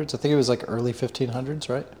 1500s. I think it was like early 1500s,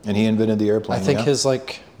 right? And he invented the airplane. I think yeah? his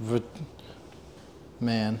like,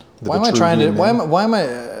 man. The Why am I trying to? Vitruvian Why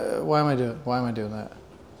Man. am I doing that?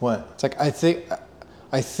 What? It's like I think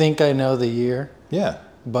I think I know the year, Yeah.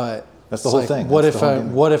 but That's the it's whole like, thing. What That's if the whole I?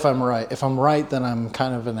 gimmick. What if I'm right? If I'm right, then I'm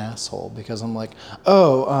kind of an asshole because I'm like,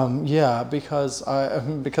 oh, yeah, because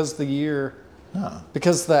the year, No.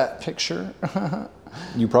 because that picture.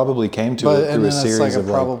 You probably came to But- it and through a then it's series like a of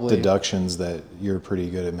probably- deductions that you're pretty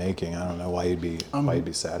good at making. I don't know why you'd be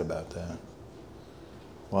sad about that.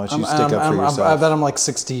 Why don't you stick up for yourself? I bet I'm like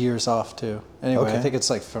 60 years off too. Anyway, Okay. I think it's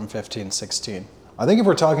like from 15, 16. I think if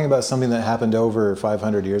we're talking about something that happened over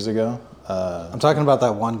 500 years ago, I'm talking about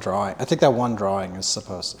that one drawing. I think that one drawing is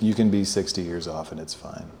supposed to. you can be 60 years off and it's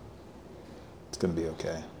fine. It's going to be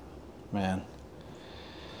okay. Man.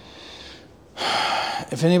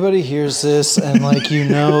 If anybody hears this and like you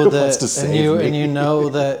know that Wants to save me.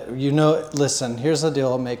 Listen, here's the deal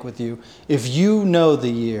I'll make with you. If you know the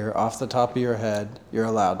year off the top of your head, you're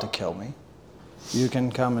allowed to kill me. You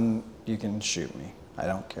can come and you can shoot me. I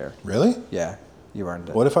don't care. Really? Yeah, you earned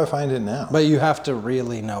it. What if I find it now? But you have to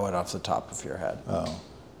really know it off the top of your head. Oh.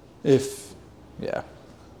 Yeah.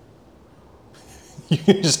 You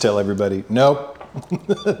can just tell everybody, nope.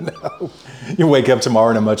 No. You wake up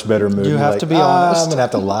tomorrow in a much better mood. You You're have like, to be honest." I'm going to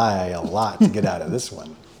have to lie a lot to get out of this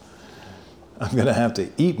one. I'm going to have to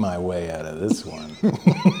eat my way out of this one.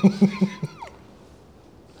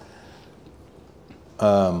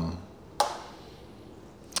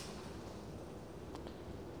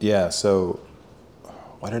 Yeah, so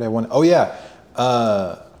why did I want... Oh, yeah.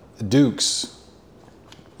 Dukes.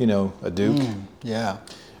 You know, a Duke. Yeah.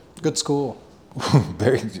 Good school.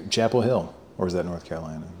 Very Chapel Hill, or is that North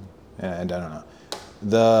Carolina? And I don't know.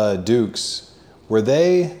 The Dukes, were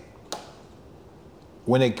they?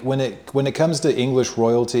 When it comes to English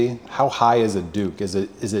royalty, how high is a Duke? Is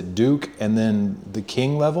it Duke and then the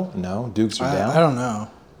King level? No, Dukes are down. I don't know.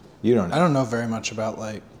 You don't know. I don't know very much about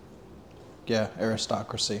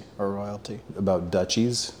aristocracy or royalty. About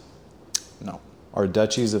duchies. No. Are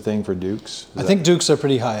duchies a thing for dukes? I think dukes are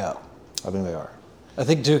pretty high up. I think they are. I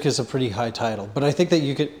think duke is a pretty high title, but I think that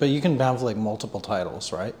you can have like multiple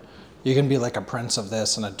titles, right? You can be like a prince of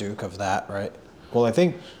this and a duke of that, right? Well, I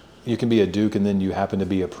think you can be a duke and then you happen to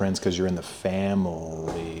be a prince because you're in the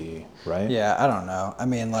family, right? Yeah, I don't know. I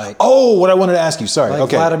mean, like, Oh, what I wanted to ask you. Sorry. like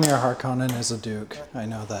Okay. Vladimir Harkonnen is a duke. I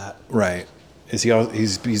know that. Right. Is he?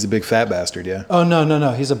 He's a big fat bastard. Yeah. Oh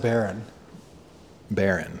no, he's a baron.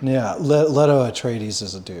 Baron. Yeah, Leto Atreides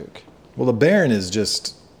is a duke. Well, the baron is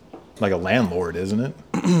just like a landlord, isn't it?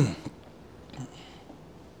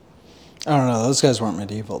 I don't know. Those guys weren't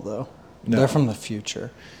medieval though. No. They're from the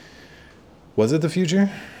future. Was it the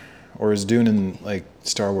future, or is Dune in like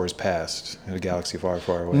Star Wars past in a galaxy far,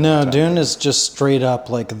 far away? No, Dune is just straight up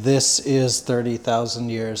like this is 30,000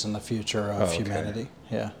 years in the future of okay. humanity.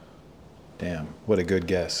 Yeah. Damn, what a good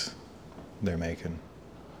guess they're making.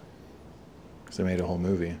 Because they made a whole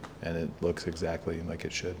movie, and it looks exactly like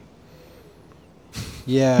it should.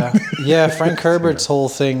 Yeah, yeah. Frank Herbert's whole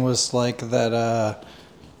thing was like that.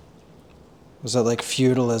 Was that like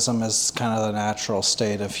feudalism is kind of the natural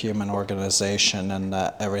state of human organization, and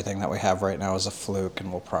that everything that we have right now is a fluke,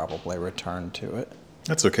 and we'll probably return to it.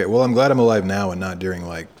 That's okay. Well, I'm glad I'm alive now and not during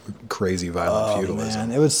like crazy violent feudalism.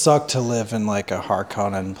 Man, it would suck to live in like a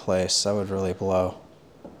Harkonnen place. That would really blow.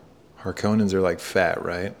 Harkonnens are like fat,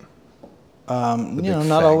 right? You big know,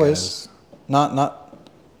 not fat always. guys.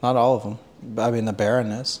 Not all of them. I mean, the Baron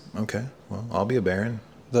is. Okay, well, I'll be a baron.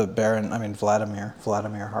 The Baron, I mean, Vladimir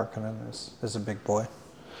Harkonnen is a big boy.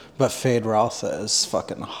 But Fade Raltha is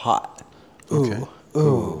fucking hot. Ooh, Okay.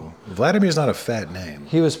 ooh. Vladimir's not a fat name.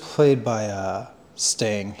 He was played by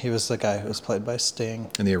Sting. He was the guy who was played by Sting.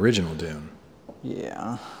 In the original Dune.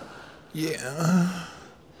 Yeah. Yeah.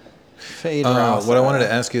 Fade Raltha. What I wanted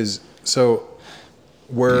to ask is, so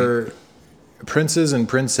were princes and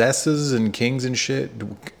princesses and kings and shit,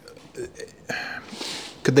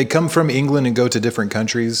 could they come from England and go to different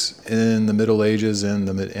countries in the Middle Ages and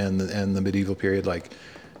the medieval period? Like,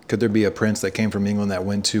 could there be a prince that came from England that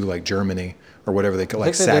went to like Germany or whatever they call,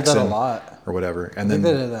 like think they did that Saxon a lot. or whatever, I and think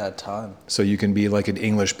then they did that a ton. so you can be like an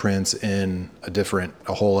English prince in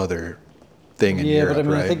a whole other thing in Europe, but I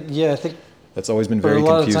mean, right? I think That's always been but very a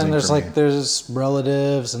lot of the confusing time for me. there's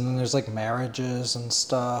relatives and then there's like marriages and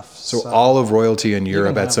stuff. So all of royalty in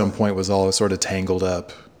Europe can at have some like- point was all sort of tangled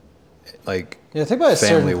up, like Yeah, I think by a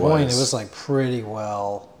certain point family-wise. it was like pretty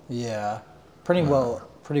well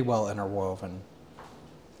interwoven.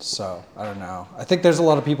 So I don't know. I think there's a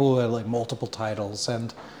lot of people who had like multiple titles,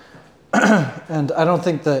 and and I don't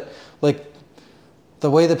think that like the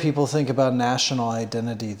way that people think about national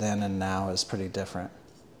identity then and now is pretty different.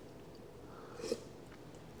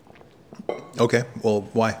 Okay, well,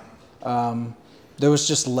 why? there was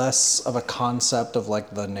just less of a concept of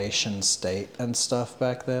like the nation state and stuff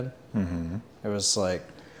back then. Mm-hmm. It was like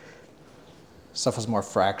stuff was more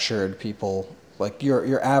fractured. People, like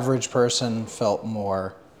your average person, felt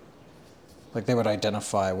more like they would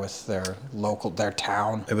identify with their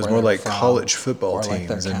town. It was more like college football or like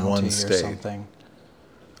teams their in one county or state. something.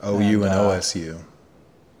 OU and OSU.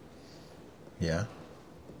 Yeah.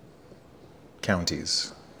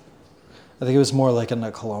 Counties. I think it was more like in the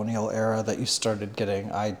colonial era that you started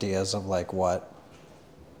getting ideas of like what,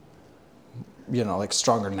 like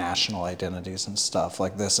stronger national identities and stuff.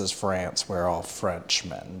 Like, this is France, we're all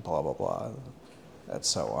Frenchmen, blah, blah, blah, and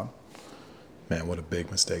so on. Man, what a big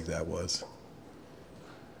mistake that was.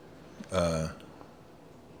 But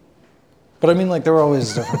I mean, like, there were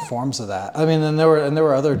always different forms of that. I mean, and there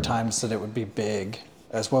were other times that it would be big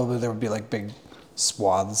as well. There would be like big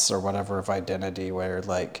swaths or whatever of identity where,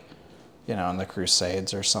 like, in the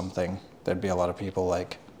Crusades or something, there'd be a lot of people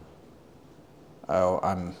like, oh,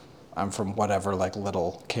 I'm from whatever like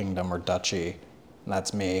little kingdom or duchy, and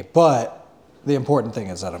that's me. But the important thing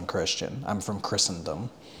is that I'm Christian. I'm from Christendom.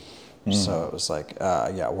 So it was like,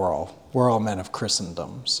 yeah, we're all men of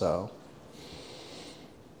Christendom. So,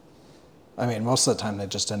 I mean, most of the time they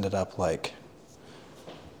just ended up like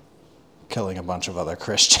killing a bunch of other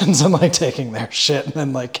Christians and like taking their shit and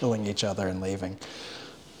then like killing each other and leaving.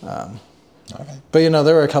 Okay. But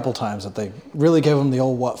there were a couple times that they really gave them the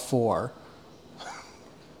old what for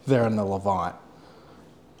there in the Levant.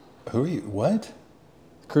 Who are you? What?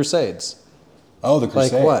 Crusades. Oh, the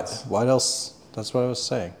Crusades. Like what? What else? That's what I was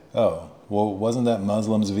saying. Oh, well, wasn't that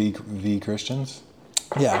Muslims v Christians?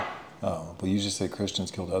 Yeah. Oh, but you just said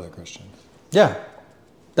Christians killed other Christians. Yeah.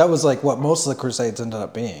 That was like what most of the Crusades ended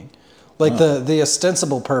up being. Like the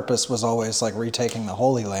ostensible purpose was always like retaking the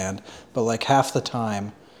Holy Land, but like half the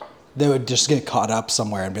time they would just get caught up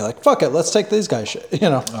somewhere and be like, fuck it, let's take these guys shit,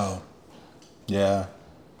 Oh. Yeah.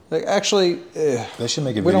 Like, actually, they should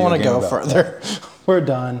make a video we don't want to go about further. We're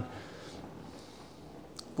done.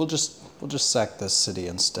 We'll just sack this city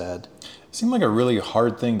instead. It seemed like a really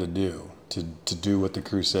hard thing to do, to do what the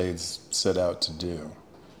Crusades set out to do.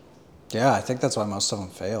 Yeah, I think that's why most of them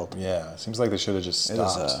failed. Yeah, it seems like they should have just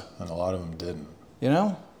stopped, and a lot of them didn't.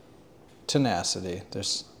 Tenacity.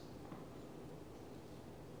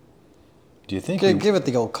 Do you think give it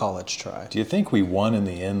the old college try? Do you think we won in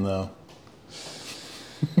the end, though?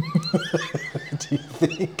 Do you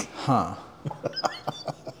think? Huh.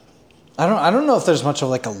 I don't know if there's much of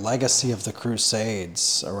like a legacy of the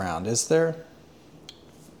Crusades around. Is there?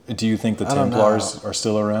 Do you think the Templars are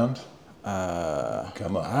still around?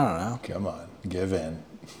 Come on. I don't know. Come on. Give in.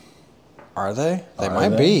 Are they? They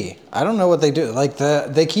might be. I don't know what they do. Like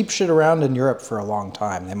they keep shit around in Europe for a long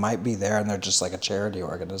time. They might be there, and they're just like a charity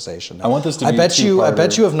organization. I want this to be. I bet you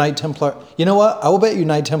if Knight Templar. You know what? I will bet you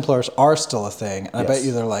Knight Templars are still a thing. And I bet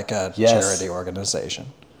you they're like a charity organization.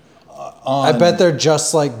 I bet they're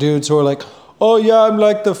just like dudes who are like, oh yeah, I'm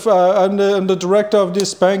like I'm the director of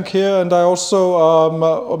this bank here, and I also am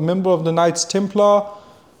a member of the Knights Templar,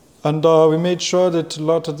 and we made sure that a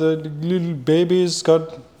lot of the little babies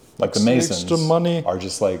got. Like the Masons extra money. Are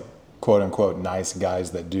just like quote unquote nice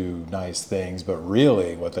guys that do nice things, but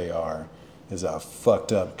really what they are is a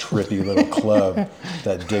fucked up, trippy little club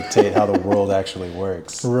that dictate how the world actually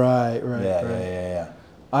works. Right. Yeah.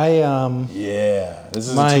 This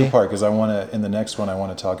is a two-part because in the next one I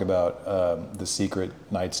want to talk about the secret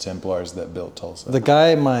Knights Templars that built Tulsa. The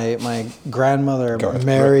guy my grandmother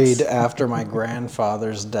married after my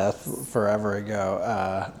grandfather's death forever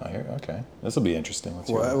ago. Okay, this will be interesting.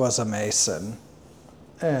 Was a Mason,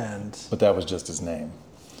 but that was just his name.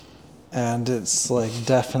 And it's like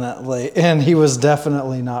definitely, and he was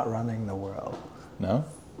definitely not running the world. No,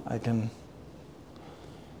 I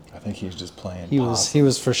think he was just playing. He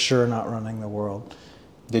was for sure not running the world.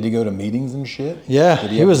 Did he go to meetings and shit? Yeah,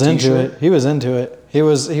 he was into it. He was into it. He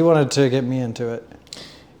wanted to get me into it.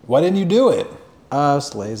 Why didn't you do it? I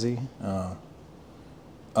was lazy.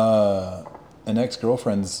 An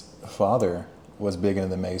ex-girlfriend's father was big into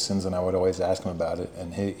the Masons, and I would always ask him about it,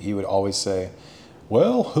 and he would always say,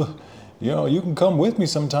 well, you can come with me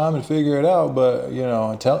sometime and figure it out, but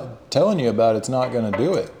telling you about it's not going to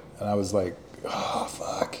do it. And I was like, oh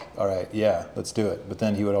fuck, all right, yeah, let's do it. But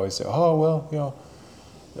then he would always say, oh well,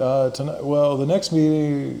 tonight, well, the next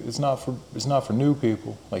meeting it's not for new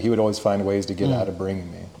people. Like, he would always find ways to get out of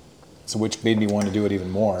bringing me, so which made me want to do it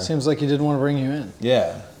even more. Seems like he didn't want to bring you in.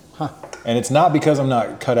 Yeah. Huh. And it's not because I'm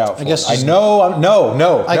not cut out for it. I know.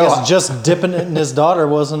 No. I guess just dipping it in his daughter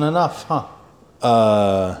wasn't enough, huh?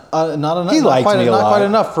 Not enough. He liked me a lot. Not quite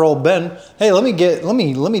enough for old Ben. Hey, let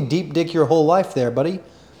me deep dig your whole life there, buddy.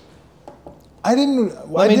 I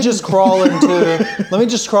didn't. Let me just crawl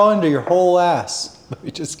into your whole ass. Let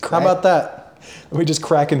me just crack. How about that? Let me just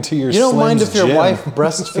crack into your. You don't mind if your gym. wife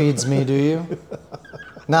breastfeeds me, do you?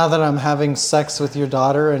 Now that I'm having sex with your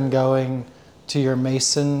daughter and going to your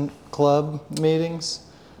Mason Club meetings,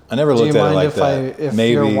 I never looked at it like that. If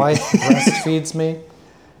Maybe your wife breastfeeds me?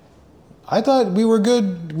 I thought we were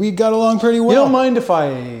good. We got along pretty well. You don't mind if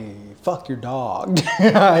I fuck your dog?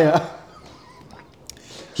 Yeah.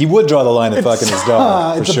 He would draw the line at fucking his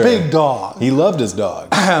dog. It's for a sure. big dog. He loved his dog.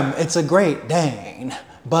 It's a Great Dane,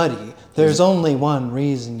 buddy. There's only one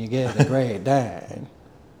reason you get a Great Dane.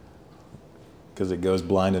 Because it goes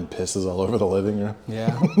blind and pisses all over the living room.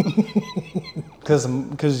 Yeah. Because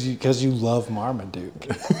you love Marmaduke.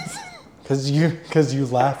 Because you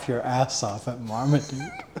laugh your ass off at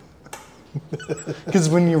Marmaduke. Because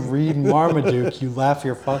when you read Marmaduke, you laugh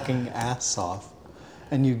your fucking ass off,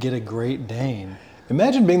 and you get a Great Dane.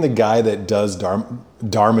 Imagine being the guy that does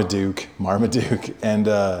Marmaduke, and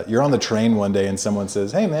you're on the train one day and someone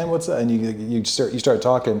says, "Hey man, what's up?" And you start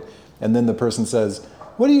talking, and then the person says,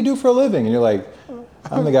 "What do you do for a living?" And you're like,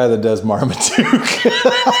 "I'm the guy that does Marmaduke."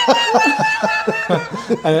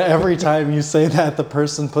 And every time you say that, the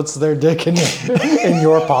person puts their dick in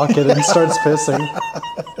your pocket and starts pissing.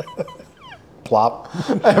 Plop.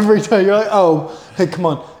 Every time you're like, "Oh, hey, come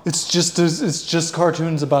on! It's just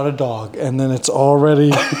cartoons about a dog," and then it's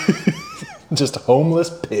already just homeless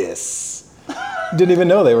piss. Didn't even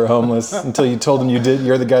know they were homeless until you told them you did.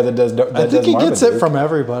 You're the guy that does. I think he gets it from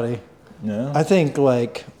everybody. Yeah. I think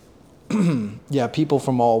yeah, people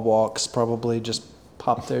from all walks probably just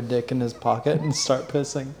pop their dick in his pocket and start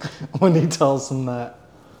pissing when he tells them that.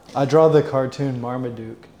 I draw the cartoon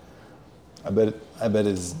Marmaduke. I bet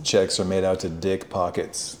his checks are made out to dick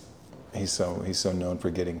pockets. He's so known for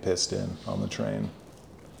getting pissed in on the train.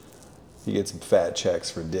 He gets fat checks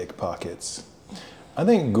for dick pockets. I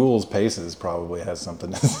think Ghoul Paces probably has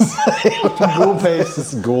something to say. Ghoul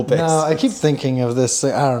Paces. Ghoul Paces. No, I keep thinking of this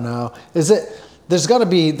thing. I don't know. There's a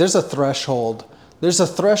threshold. There's a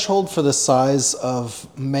threshold for the size of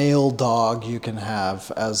male dog you can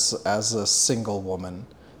have as a single woman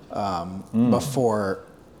before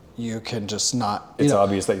you can just not. It's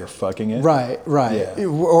obvious that you're fucking it. Right. Yeah.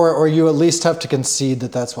 Or you at least have to concede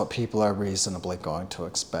that that's what people are reasonably going to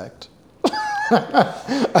expect.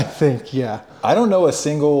 I think, yeah. I don't know a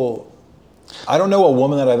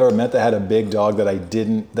woman that I've ever met that had a big dog that I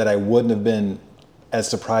wouldn't have been as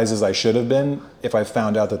surprised as I should have been if I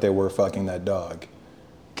found out that they were fucking that dog.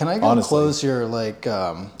 Can I go close your My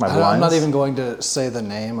blinds? I'm not even going to say the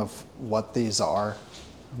name of what these are.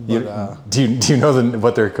 But, do you know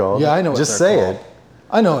what they're called? Yeah, I know what Just they're say called. it.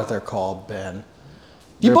 I know what they're called, Ben.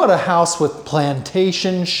 You bought a house with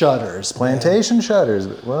plantation shutters. Plantation shutters.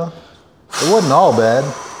 Well, it wasn't all bad.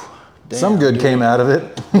 Damn, Some good dude. came out of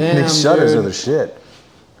it. Damn, These shutters dude. are the shit.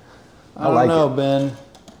 I don't like know, it. Ben.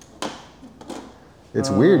 It's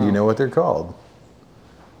weird. You know what they're called.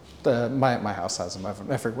 My house has them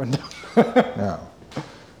every window. No.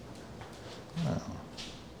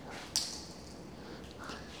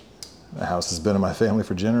 The house has been in my family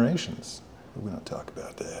for generations. But we don't talk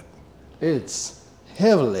about that. It's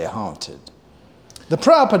heavily haunted. The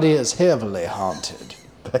property is heavily haunted.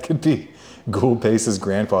 That could be Ghoul Pace's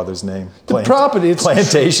grandfather's name.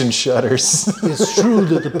 Plantation Shutters. It's true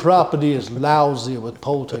that the property is lousy with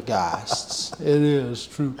poltergeists. It is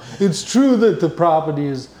true. It's true that the property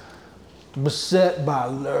is beset by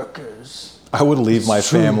lurkers. I would leave my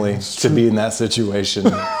family to be in that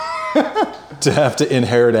situation. To have to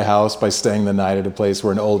inherit a house by staying the night at a place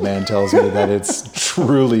where an old man tells me that it's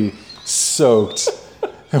truly soaked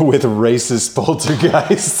with racist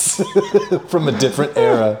poltergeists from a different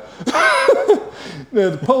era.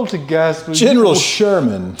 The poltergeist. General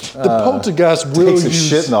Sherman. The poltergeist will takes a use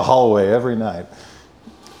shit in the hallway every night.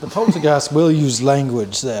 The poltergeist will use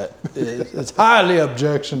language that is highly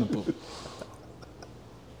objectionable.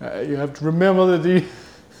 You have to remember that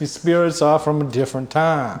these spirits are from a different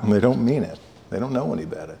time. They don't mean it. They don't know any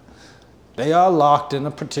better. They are locked in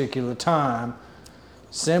a particular time,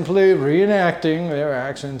 simply reenacting their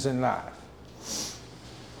actions in life.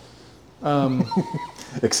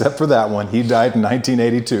 Except for that one. He died in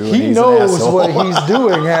 1982. He knows what he's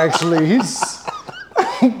doing, actually.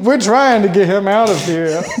 We're trying to get him out of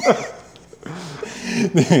here.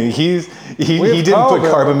 He didn't put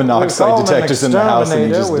carbon monoxide detectors in the house and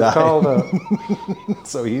he just died.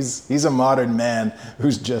 So he's a modern man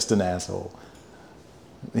who's just an asshole.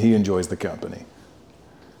 He enjoys the company.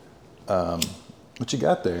 What you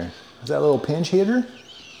got there? Is that a little pinch hitter?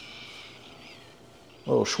 A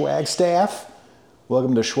little Schwagstaff?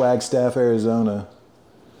 Welcome to Schwagstaff, Arizona.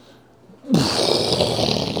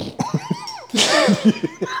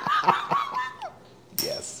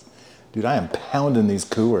 Yes. Dude, I am pounding these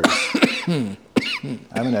Coors. I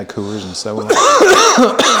haven't had Coors in so long.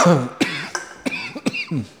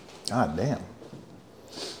 God damn.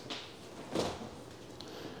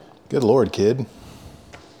 Good Lord, kid.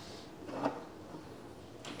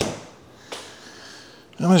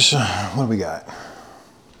 How much, what do we got?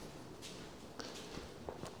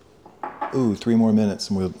 Ooh, 3 more minutes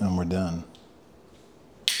and we're done.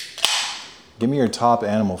 Give me your top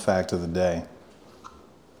animal fact of the day.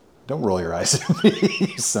 Don't roll your eyes at me,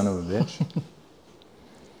 you son of a bitch.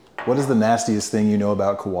 What is the nastiest thing you know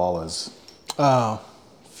about koalas? Oh,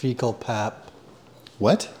 fecal pap.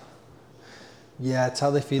 What? Yeah, it's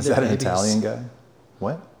how they feed Is their that an babies. Italian guy?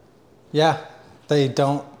 What? Yeah, they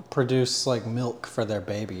don't produce like milk for their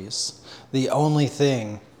babies. The only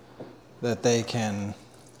thing that they can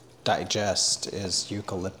digest is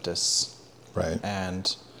eucalyptus. Right.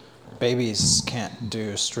 And babies can't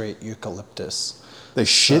do straight eucalyptus. They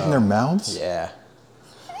shit in their mouths? Yeah.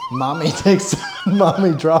 Mommy drops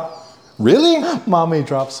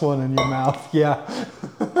one in your mouth. Yeah.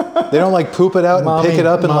 They don't like poop it out and pick it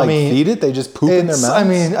up and like feed it? They just poop in their mouths? I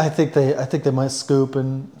mean, I think they might scoop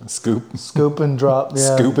and drop.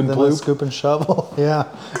 Yeah. Scoop and they ploop? might scoop and shovel. Yeah.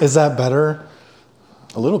 Is that better?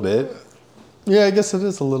 A little bit. Yeah, I guess it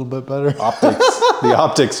is a little bit better. The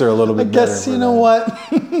optics are a little bit better. I guess, you know what?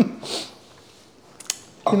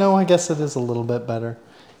 I guess it is a little bit better.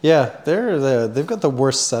 Yeah, they've got the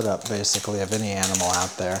worst setup, basically, of any animal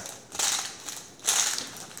out there.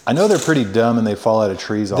 I know they're pretty dumb and they fall out of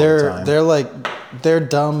trees all the time. They're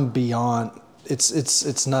dumb beyond,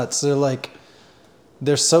 it's nuts.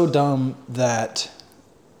 They're so dumb that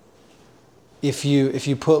if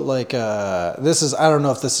you put like I don't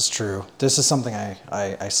know if this is true. This is something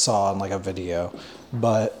I saw in like a video,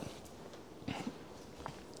 but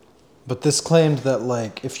this claimed that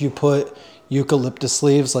like if you put eucalyptus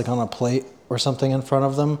leaves like on a plate or something in front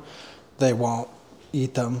of them, they won't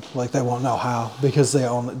eat them. Like they won't know how because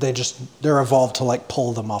they're evolved to like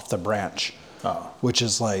pull them off the branch. Oh. Which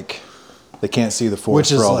is like they can't see the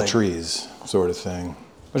forest for all the trees, sort of thing.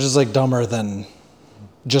 Which is like dumber than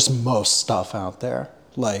just most stuff out there.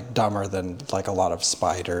 Like dumber than like a lot of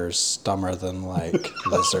spiders, dumber than like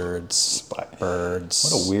lizards, birds.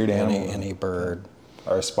 What a weird animal. Any bird.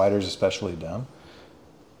 Are spiders especially dumb?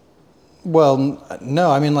 Well,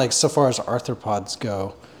 no. I mean, like so far as arthropods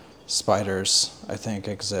go, spiders, I think,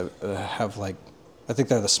 have like, I think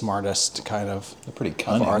they're the smartest kind of. They're pretty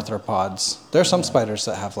cunning. Of arthropods. There are some spiders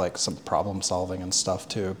that have like some problem solving and stuff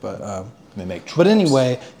too, but they make traps. But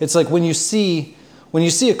anyway, it's like when you see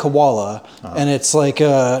a koala and it's like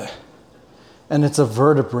and it's a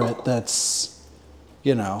vertebrate that's,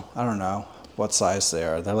 I don't know what size they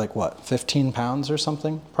are. They're like what, 15 pounds or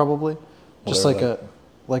something, probably. Just like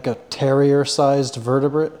a terrier-sized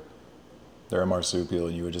vertebrate. They're a marsupial,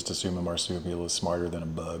 and you would just assume a marsupial is smarter than a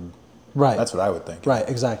bug. Right. That's what I would think. Right,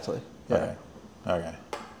 exactly. Yeah. Okay.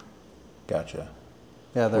 Gotcha.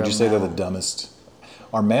 Yeah, would you say they're the dumbest?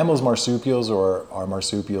 Are mammals marsupials, or are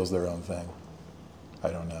marsupials their own thing? I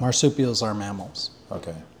don't know. Marsupials are mammals.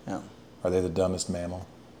 Okay. Yeah. Are they the dumbest mammal?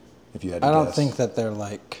 If you had to guess. I don't guess? think that they're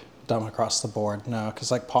like dumb across the board. No,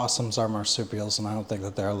 because like possums are marsupials, and I don't think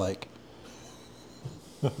that they're like.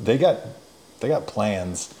 They got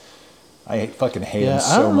plans. I fucking hate them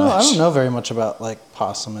so much. I much. don't know very much about like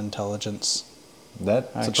possum intelligence.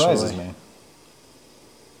 That surprises me.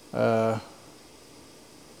 What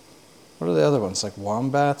are the other ones? Like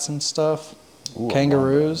wombats and stuff? Ooh,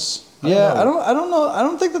 kangaroos? I don't know. I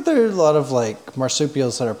don't think that there are a lot of like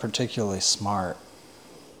marsupials that are particularly smart.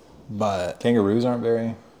 But kangaroos aren't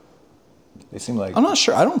very. They seem like. I'm not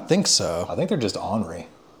sure. I don't think so. I think they're just ornery.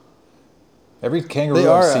 Every kangaroo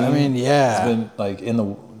I've seen has been like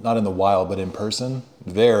not in the wild, but in person,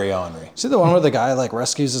 very ornery. See the one where the guy like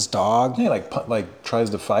rescues his dog? Yeah, like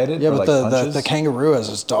tries to fight it. Yeah, but the kangaroo has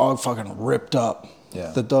his dog fucking ripped up.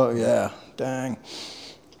 Yeah. The dog. Yeah. Dang.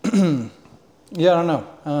 Yeah, I don't know.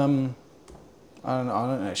 I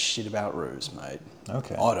don't know shit about roos, mate.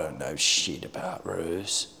 Okay. I don't know shit about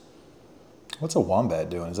roos. What's a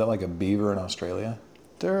wombat doing? Is that like a beaver in Australia?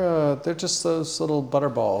 They're just those little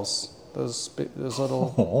butterballs. Those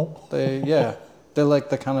little. They're like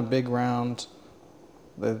the kind of big round.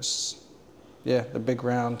 They're big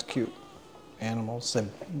round cute animals. They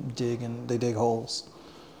dig holes.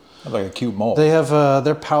 Like a cute mole. They have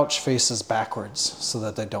their pouch faces backwards so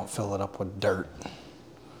that they don't fill it up with dirt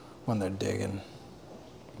when they're digging.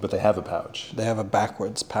 But they have a pouch. They have a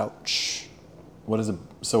backwards pouch. What is it?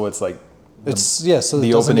 So it's like so that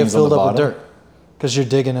it doesn't get filled up with dirt because you're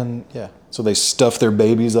digging in. Yeah. So they stuff their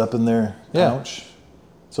babies up in their pouch.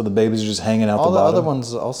 So the babies are just hanging out All the the bottom? other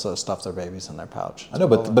ones also stuff their babies in their pouch. I know,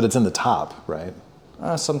 but it's in the top, right?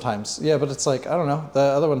 Sometimes, yeah, but it's like I don't know. The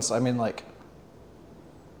other ones, I mean, like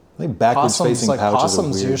I think backwards possums, facing like pouches are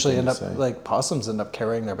possums weird usually thing end to up say. like possums end up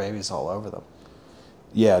carrying their babies all over them.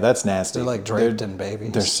 Yeah, that's nasty. They're like draped in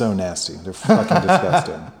babies. They're so nasty. They're fucking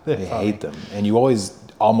disgusting. I funny. hate them. And you always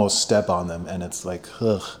almost step on them, and it's like,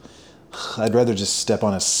 ugh. I'd rather just step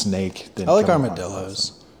on a snake than. I like come upon a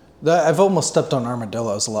armadillos. I've almost stepped on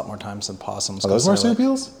armadillos a lot more times than possums. possum. Are those 'cause they're, like-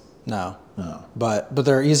 marsupials? No. No. But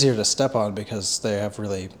they're easier to step on because they have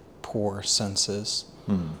really poor senses.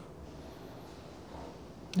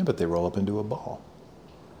 Yeah, but they roll up into a ball.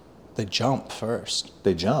 They jump first.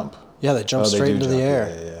 They jump. Yeah, they jump Oh, they straight do into jump. the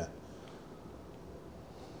air. Yeah.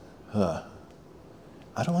 Huh.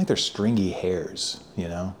 I don't like their stringy hairs, you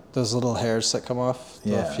know? Those little hairs that come off.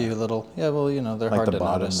 Yeah. A few little. Yeah, well, you know, they're Like hard the to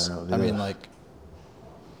bottom, notice. they're- I mean, ugh. like,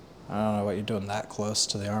 I don't know what you're doing that close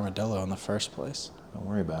to the armadillo in the first place. Don't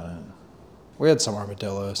worry about it. We had some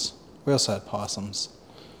armadillos. We also had possums.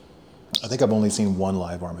 I think I've only seen one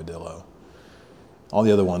live armadillo. All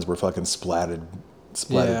the other ones were fucking splatted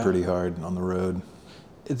Yeah. pretty hard on the road.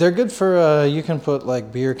 They're good for, you can put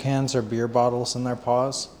like beer cans or beer bottles in their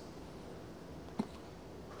paws.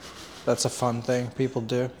 That's a fun thing people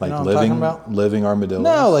do. Like you know what I'm talking about? living armadillos?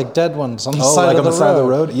 No, like dead ones on the Oh, side like of on the the side of the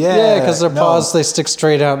road. road? Yeah, Yeah, because their no. paws, they stick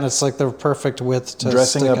straight out and it's like the perfect width to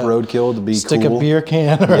Dressing stick up roadkill to be stick cool. a beer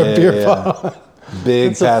can or a beer bottle.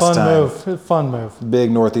 Big It's a fun pastime. move. Fun move. Big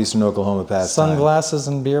northeastern Oklahoma pastime. Sunglasses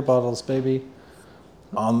and beer bottles, baby.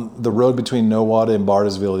 On the road between Nowata and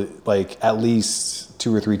Bartlesville, like at least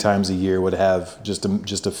 2 or 3 times a year would have just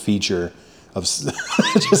a feature of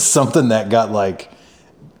just something that got like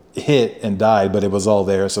hit and died, but it was all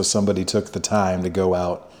there. So somebody took the time to go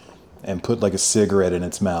out and put like a cigarette in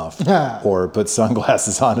its mouth or put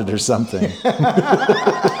sunglasses on it or something.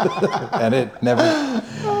 And it never.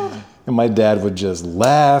 And my dad would just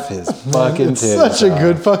laugh his fucking It's titties such a off.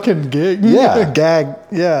 good fucking gig. Yeah. Gag.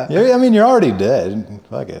 Yeah. Yeah, I mean, you're already dead.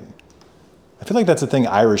 Fuck it. I feel like that's a thing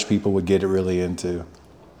Irish people would get really into.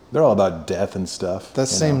 They're all about death and stuff.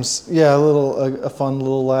 That you know? seems, yeah, a fun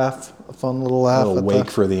little laugh. A fun little laugh. A little wake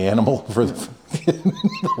for the animal, for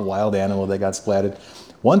the wild animal that got splatted.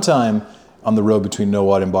 One time on the road between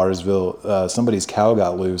Nowata and Bartlesville, somebody's cow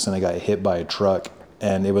got loose and they got hit by a truck,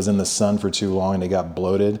 and it was in the sun for too long and they got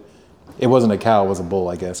bloated. It wasn't a cow, it was a bull,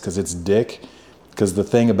 I guess, because its dick. Because the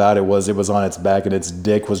thing about it was on its back and its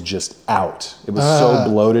dick was just out. It was so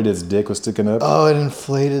bloated, its dick was sticking up. Oh, it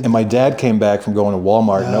inflated. And my dad came back from going to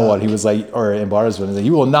Walmart. You know what? He was like, or in Bartlesville, he's like,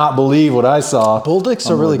 you will not believe what I saw. Bull dicks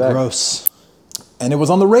on are the way really back. gross. And it was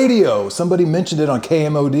on the radio. Somebody mentioned it on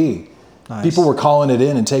KMOD. Nice. People were calling it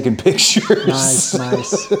in and taking pictures.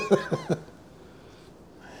 Nice.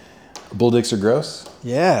 Bull dicks are gross?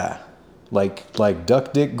 Yeah. Like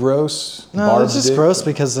duck dick gross? No, Barb it's just dick? gross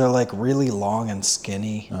because they're like really long and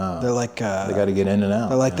skinny. They're like They got to get in and out.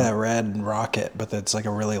 they're like that red rocket, but it's like a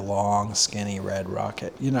really long, skinny red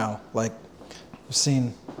rocket. You know, like I've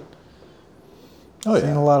seen Oh,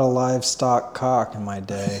 seen a lot of livestock cock in my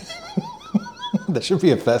day. That should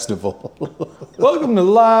be a festival. Welcome to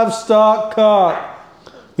Livestock Cock.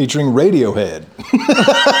 Featuring Radiohead.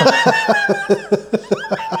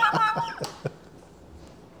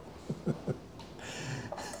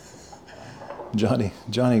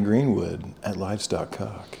 Johnny Greenwood at Livestock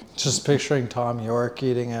Cock. Just picturing Tom York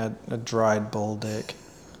eating a dried bull dick.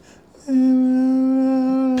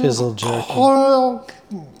 Pizzle jerky.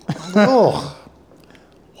 Oh,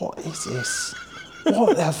 what is this?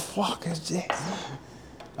 What the fuck is this?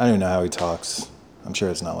 I don't even know how he talks. I'm sure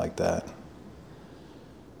it's not like that.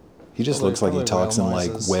 He just looks like he Probably talks in whale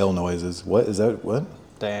like noises. whale noises. What is that? What?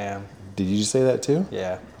 Damn. Did you just say that too?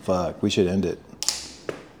 Yeah. Fuck, we should end it.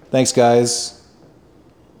 Thanks, guys.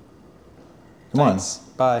 Come Thanks.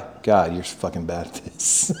 Bye. on. God, you're fucking bad at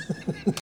this.